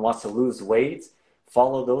 someone wants to lose weight,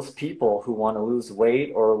 follow those people who want to lose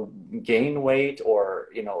weight or gain weight, or,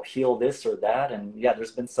 you know, heal this or that. And yeah,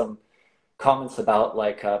 there's been some comments about,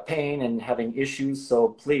 like, pain and having issues. So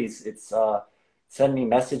please, it's send me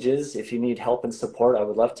messages if you need help and support. I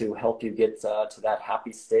would love to help you get to that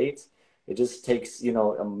happy state. It just takes, you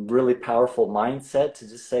know, a really powerful mindset to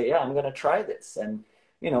just say, yeah, I'm going to try this. And,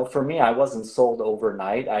 you know, for me, I wasn't sold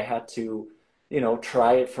overnight. I had to, you know,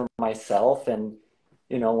 try it for myself. And,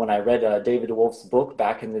 you know, when I read David Wolf's book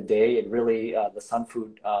back in the day, it really, the Sun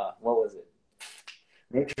Food, what was it?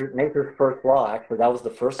 Nature's First Law. Actually, that was the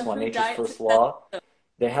first one, Food Nature's diet First success. Law.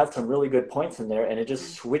 They had some really good points in there, and it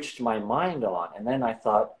just switched my mind on. And then I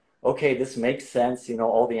thought, okay, this makes sense. You know,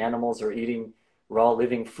 all the animals are eating raw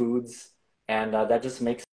living foods, and that just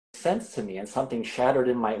makes sense to me. And something shattered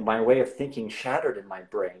in my way of thinking, shattered in my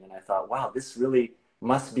brain. And I thought, wow, this really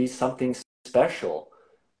must be something special.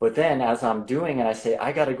 But then as I'm doing it, I say,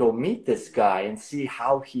 I got to go meet this guy and see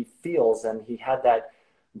how he feels. And he had that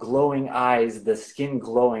glowing eyes, the skin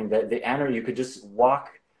glowing, the energy. You could just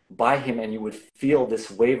walk by him and you would feel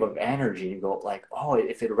this wave of energy. You go like, oh,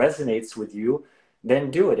 if it resonates with you,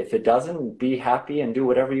 then do it. If it doesn't, be happy and do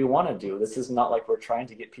whatever you want to do. This is not like we're trying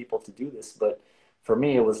to get people to do this, but for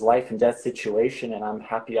me, it was life and death situation, and I'm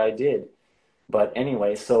happy I did. But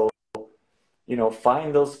anyway, so, you know,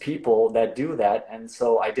 find those people that do that. And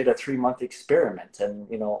so I did a 3-month experiment. And,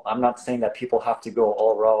 you know, I'm not saying that people have to go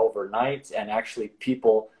all raw overnight, and actually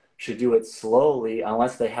people should do it slowly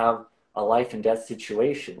unless they have a life and death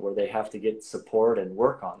situation where they have to get support and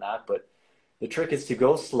work on that. But the trick is to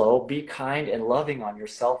go slow, be kind and loving on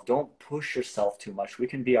yourself. Don't push yourself too much. We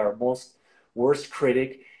can be our most worst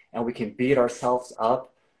critic, and we can beat ourselves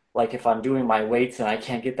up. Like, if I'm doing my weights and I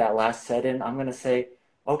can't get that last set in, I'm going to say,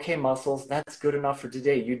 okay, muscles, that's good enough for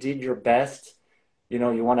today. You did your best. You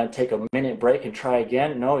know, you want to take a minute break and try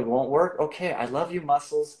again? No, it won't work. Okay, I love you,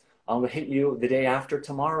 muscles. I'm going to hit you the day after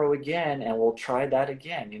tomorrow again, and we'll try that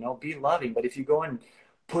again. You know, be loving. But if you go and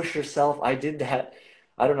push yourself, I did that,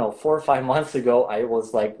 I don't know, 4 or 5 months ago. I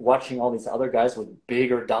was like watching all these other guys with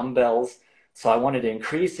bigger dumbbells. So I wanted to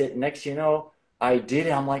increase it. Next, you know, I did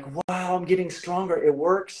it. I'm like, wow, I'm getting stronger. It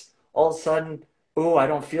works. All of a sudden, oh, I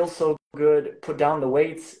don't feel so good. Put down the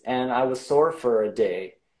weights, and I was sore for a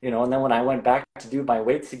day. You know, and then when I went back to do my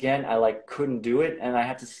weights again, I like couldn't do it, and I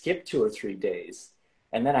had to skip 2 or 3 days.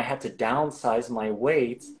 And then I had to downsize my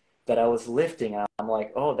weight that I was lifting. And I'm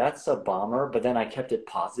like, oh, that's a bummer. But then I kept it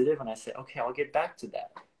positive, and I said, okay, I'll get back to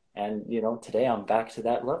that. And, you know, today I'm back to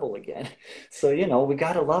that level again. So, you know, we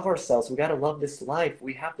got to love ourselves. We got to love this life.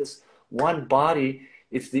 We have this one body.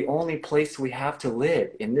 It's the only place we have to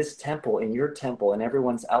live, in this temple, in your temple, and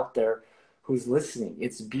everyone's out there who's listening.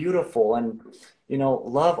 It's beautiful. And, you know,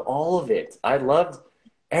 love all of it. I loved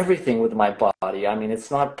everything with my body. I mean,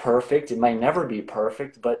 it's not perfect. It might never be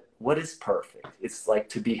perfect, but what is perfect? It's like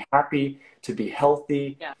to be happy, to be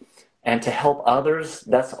healthy, Yeah. and to help others.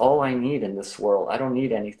 That's all I need in this world. I don't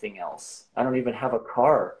need anything else. I don't even have a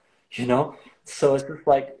car, you know? So it's just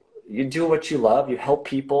like, you do what you love, you help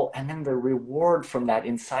people, and then the reward from that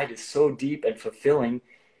inside is so deep and fulfilling.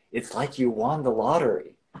 It's like you won the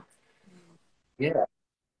lottery. Yeah.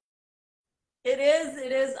 It is.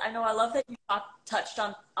 It is. I know. I love that you touched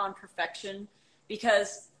on perfection,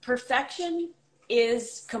 because perfection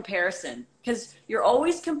is comparison, because you're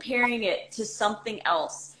always comparing it to something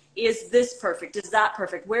else. Is this perfect? Is that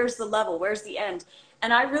perfect? Where's the level? Where's the end?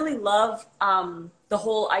 And I really love the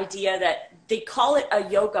whole idea that they call it a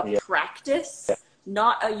yoga practice,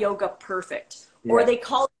 not a yoga perfect. Or they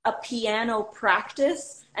call it a piano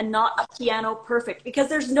practice and not a piano perfect, because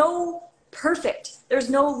there's no perfect. There's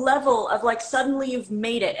no level of like suddenly you've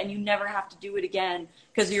made it and you never have to do it again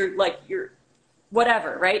because you're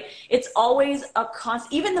whatever, right? It's always a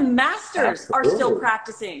constant. Even the masters are still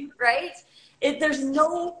practicing, right? There's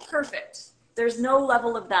no perfect. There's no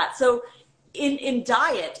level of that. So in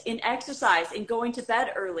diet, in exercise, in going to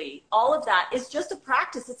bed early, all of that is just a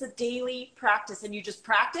practice. It's a daily practice, and you just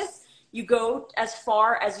practice. You go as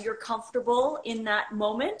far as you're comfortable in that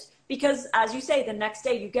moment, because as you say, the next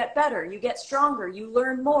day you get better, you get stronger, you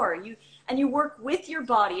learn more, and you work with your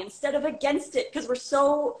body instead of against it, because we're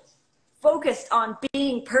so focused on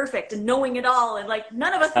being perfect and knowing it all, and like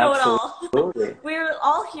none of us know it all. We're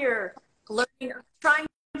all here learning, trying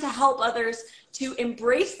to help others to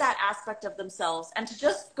embrace that aspect of themselves and to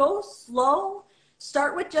just go slow.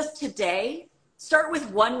 Start with just today. Start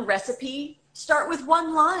with one recipe. Start with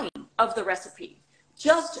one line of the recipe.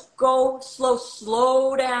 Just go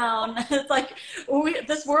slow down. It's like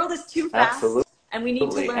this world is too fast, and we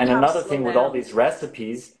need to learn and how another to slow thing down. with all these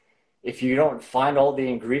recipes, if you don't find all the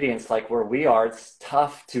ingredients like where we are, it's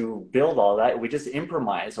tough to build all that. We just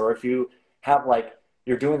improvise. Or if you have like,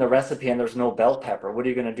 you're doing the recipe and there's no bell pepper, what are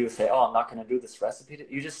you going to do? Say, oh, I'm not going to do this recipe.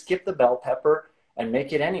 You just skip the bell pepper and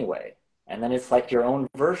make it anyway. And then it's like your own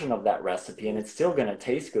version of that recipe, and it's still going to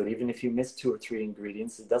taste good. Even if you miss 2 or 3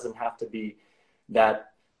 ingredients, it doesn't have to be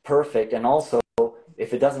that perfect. And also,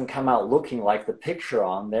 if it doesn't come out looking like the picture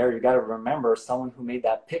on there, you got to remember someone who made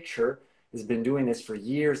that picture has been doing this for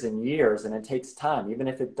years and years, and it takes time. Even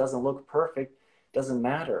if it doesn't look perfect, it doesn't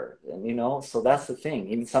matter. And you know, so that's the thing.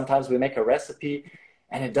 Even sometimes we make a recipe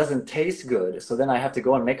and it doesn't taste good. So then I have to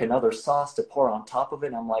go and make another sauce to pour on top of it.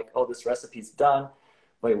 And I'm like, oh, this recipe's done.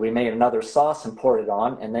 Wait, we made another sauce and poured it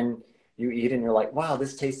on, and then you eat it and you're like, wow,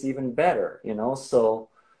 this tastes even better, you know? So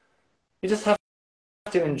you just have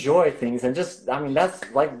to enjoy things, and just, I mean, that's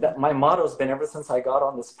like that. My motto has been ever since I got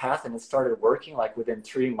on this path and it started working, like within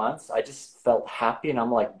 3 months, I just felt happy, and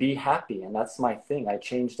I'm like, be happy. And that's my thing. I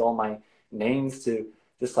changed all my names to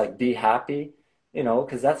just like be happy, you know,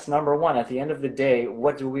 because that's number one. At the end of the day,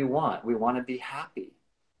 what do we want? We want to be happy.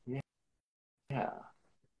 Yeah.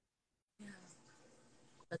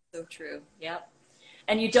 That's so true. Yep.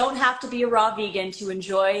 And you don't have to be a raw vegan to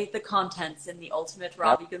enjoy the contents in the Ultimate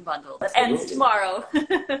Raw Vegan Bundle that ends tomorrow.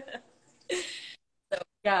 So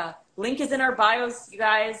yeah, link is in our bios, you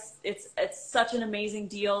guys. It's such an amazing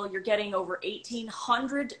deal. You're getting over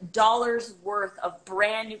 $1,800 worth of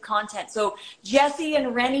brand new content. So Jesse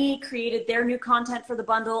and Rennie created their new content for the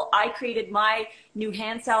bundle. I created my new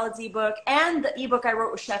hand salads ebook, and the ebook I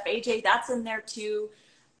wrote with Chef AJ, that's in there too.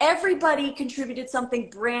 Everybody contributed something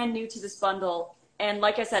brand new to this bundle. And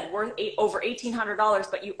like I said, worth over $1,800,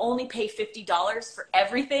 but you only pay $50 for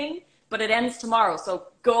everything, but it ends tomorrow. So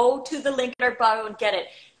go to the link in our bio and get it.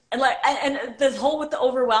 And this whole with the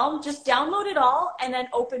overwhelm, just download it all and then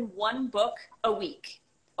open one book a week.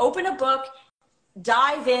 Open a book,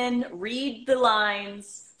 dive in, read the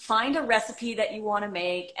lines, find a recipe that you want to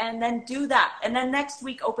make, and then do that. And then next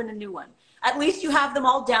week, open a new one. At least you have them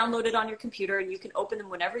all downloaded on your computer and you can open them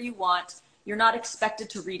whenever you want. You're not expected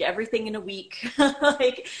to read everything in a week.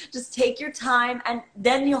 Like, just take your time, and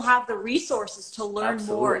then you'll have the resources to learn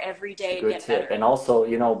more every day and get better. And also,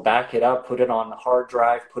 you know, back it up, put it on hard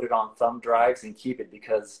drive, put it on thumb drives, and keep it,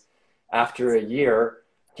 because after a year,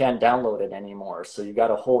 you can't download it anymore. So you got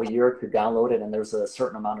a whole year to download it, and there's a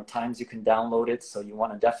certain amount of times you can download it. So you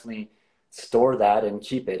want to definitely store that and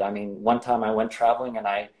keep it. I mean, one time I went traveling and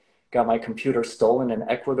I got my computer stolen in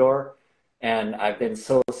Ecuador. And I've been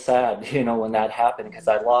so sad, you know, when that happened, because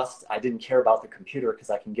I didn't care about the computer because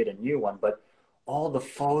I can get a new one, but all the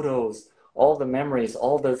photos, all the memories,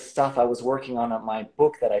 all the stuff I was working on my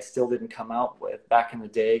book that I still didn't come out with back in the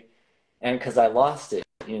day, and because I lost it,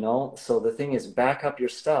 you know. So the thing is, back up your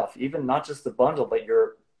stuff, even not just the bundle, but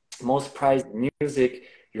your most prized music,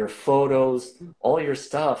 your photos, all your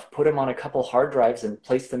stuff, put them on a couple hard drives and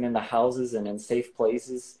place them in the houses and in safe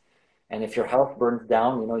places. And if your house burns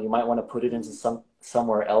down, you know, you might want to put it into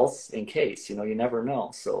somewhere else in case, you know, you never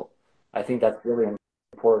know. So I think that's really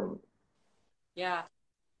important. Yeah.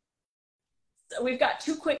 So we've got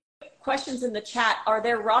 2 quick questions in the chat. Are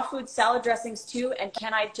there raw food salad dressings too? And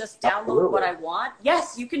can I just download what I want?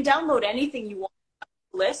 Yes, you can download anything you want.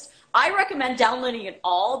 list. I recommend downloading it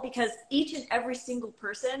all because each and every single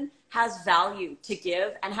person has value to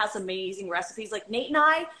give and has amazing recipes. Like Nate and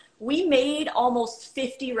I, we made almost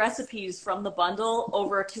 50 recipes from the bundle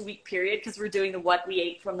over a 2-week period because we're doing the what we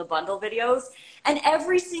ate from the bundle videos. And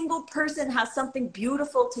every single person has something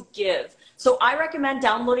beautiful to give. So I recommend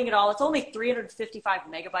downloading it all. It's only 355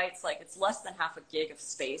 megabytes. Like it's less than half a gig of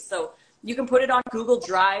space. So you can put it on Google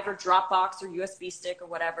Drive or Dropbox or USB stick or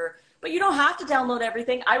whatever. But you don't have to download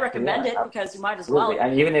everything. I recommend it because you might as well.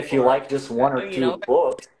 And even if you like just one or two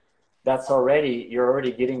books, that's already, you're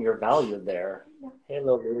already getting your value there.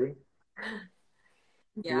 Hello, Lily.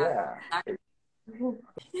 Yeah. Come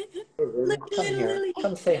here.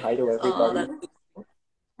 Come say hi to everybody.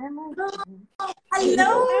 Hello.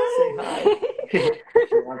 Say hi.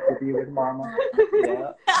 She wants to be with Mama.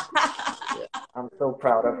 Yeah. I'm so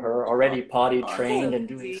proud of her. Already potty trained and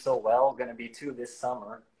doing so well. Going to be 2 this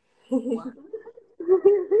summer. Look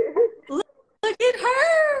at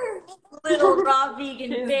her, little raw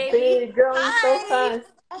vegan She's baby. big, growing so fast.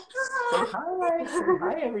 Say hi. Say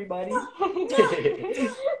hi, everybody. A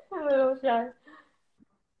little shy.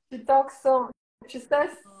 She talks she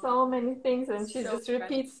says so many things, and she just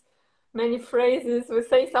repeats many phrases. We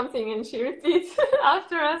say something and she repeats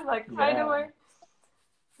after us, like right away.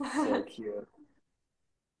 So cute.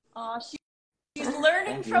 Oh, she's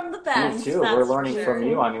learning from the best. Me too. We're learning from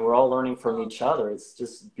you. I mean, we're all learning from each other. It's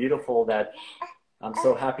just beautiful that I'm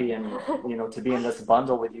so happy and to be in this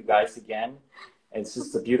bundle with you guys again. It's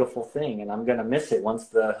just a beautiful thing, and I'm gonna miss it once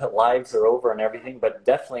the lives are over and everything. But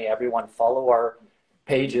definitely, everyone follow our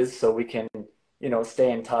pages so we can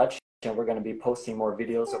stay in touch. And we're going to be posting more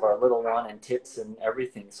videos of our little one and tips and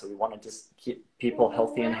everything. So we want to just keep people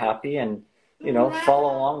healthy and happy, and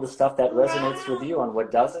follow along the stuff that resonates with you, and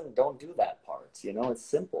what doesn't, don't do that part. It's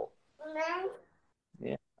simple.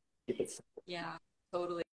 Yeah, keep it simple. Yeah,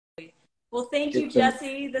 totally. Well, thank you,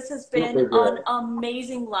 Jesse. This has been an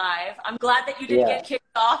amazing live. I'm glad that you didn't get kicked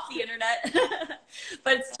off the internet,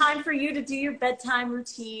 but it's time for you to do your bedtime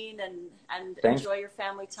routine and enjoy your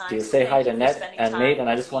family time. Do you say hi to Nate and Nate? And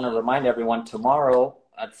I just want to remind everyone, tomorrow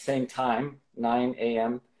at the same time, 9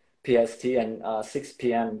 a.m. PST and 6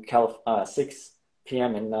 p.m. 6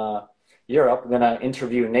 p.m. in Europe, I'm going to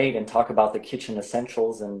interview Nate and talk about the kitchen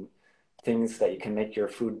essentials and things that you can make your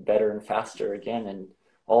food better and faster again, and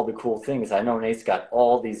all the cool things. I know Nate's got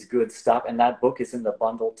all these good stuff, and that book is in the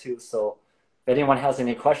bundle too. So if anyone has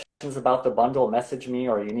any questions about the bundle, message me,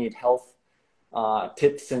 or you need health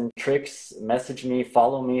tips and tricks, message me,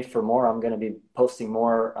 follow me for more. I'm going to be posting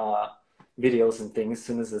more videos and things as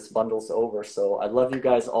soon as this bundle's over. So I love you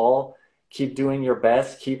guys all. Keep doing your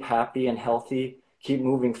best. Keep happy and healthy. Keep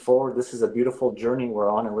moving forward. This is a beautiful journey we're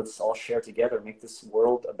on, and let's all share together, make this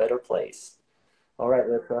world a better place. All right,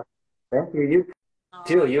 Lissa. Thank you. You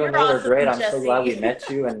too. You and Nate are great. I'm so glad we met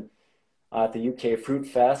you and at the UK Fruit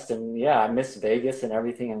Fest. And yeah, I miss Vegas and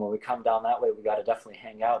everything. And when we come down that way, we got to definitely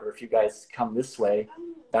hang out. Or if you guys come this way,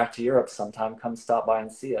 back to Europe sometime, come stop by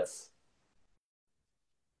and see us.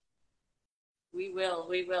 We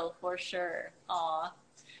will for sure. Aw.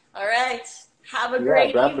 All right. Have a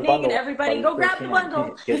great evening, and everybody go grab the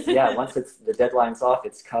bundle. Yeah, once the deadline's off,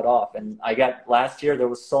 it's cut off. And I got, last year, there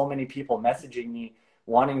was so many people messaging me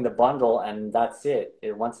wanting the bundle, and that's it.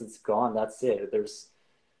 Once it's gone, that's it. There's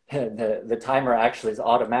the timer actually is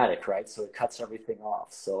automatic, right? So it cuts everything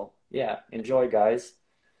off. So yeah, enjoy, guys.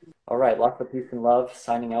 All right, lots of peace and love.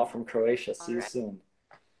 Signing out from Croatia. See you soon.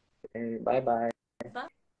 Okay, bye-bye. Bye.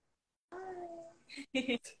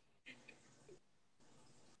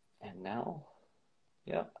 And now,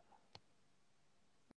 yeah.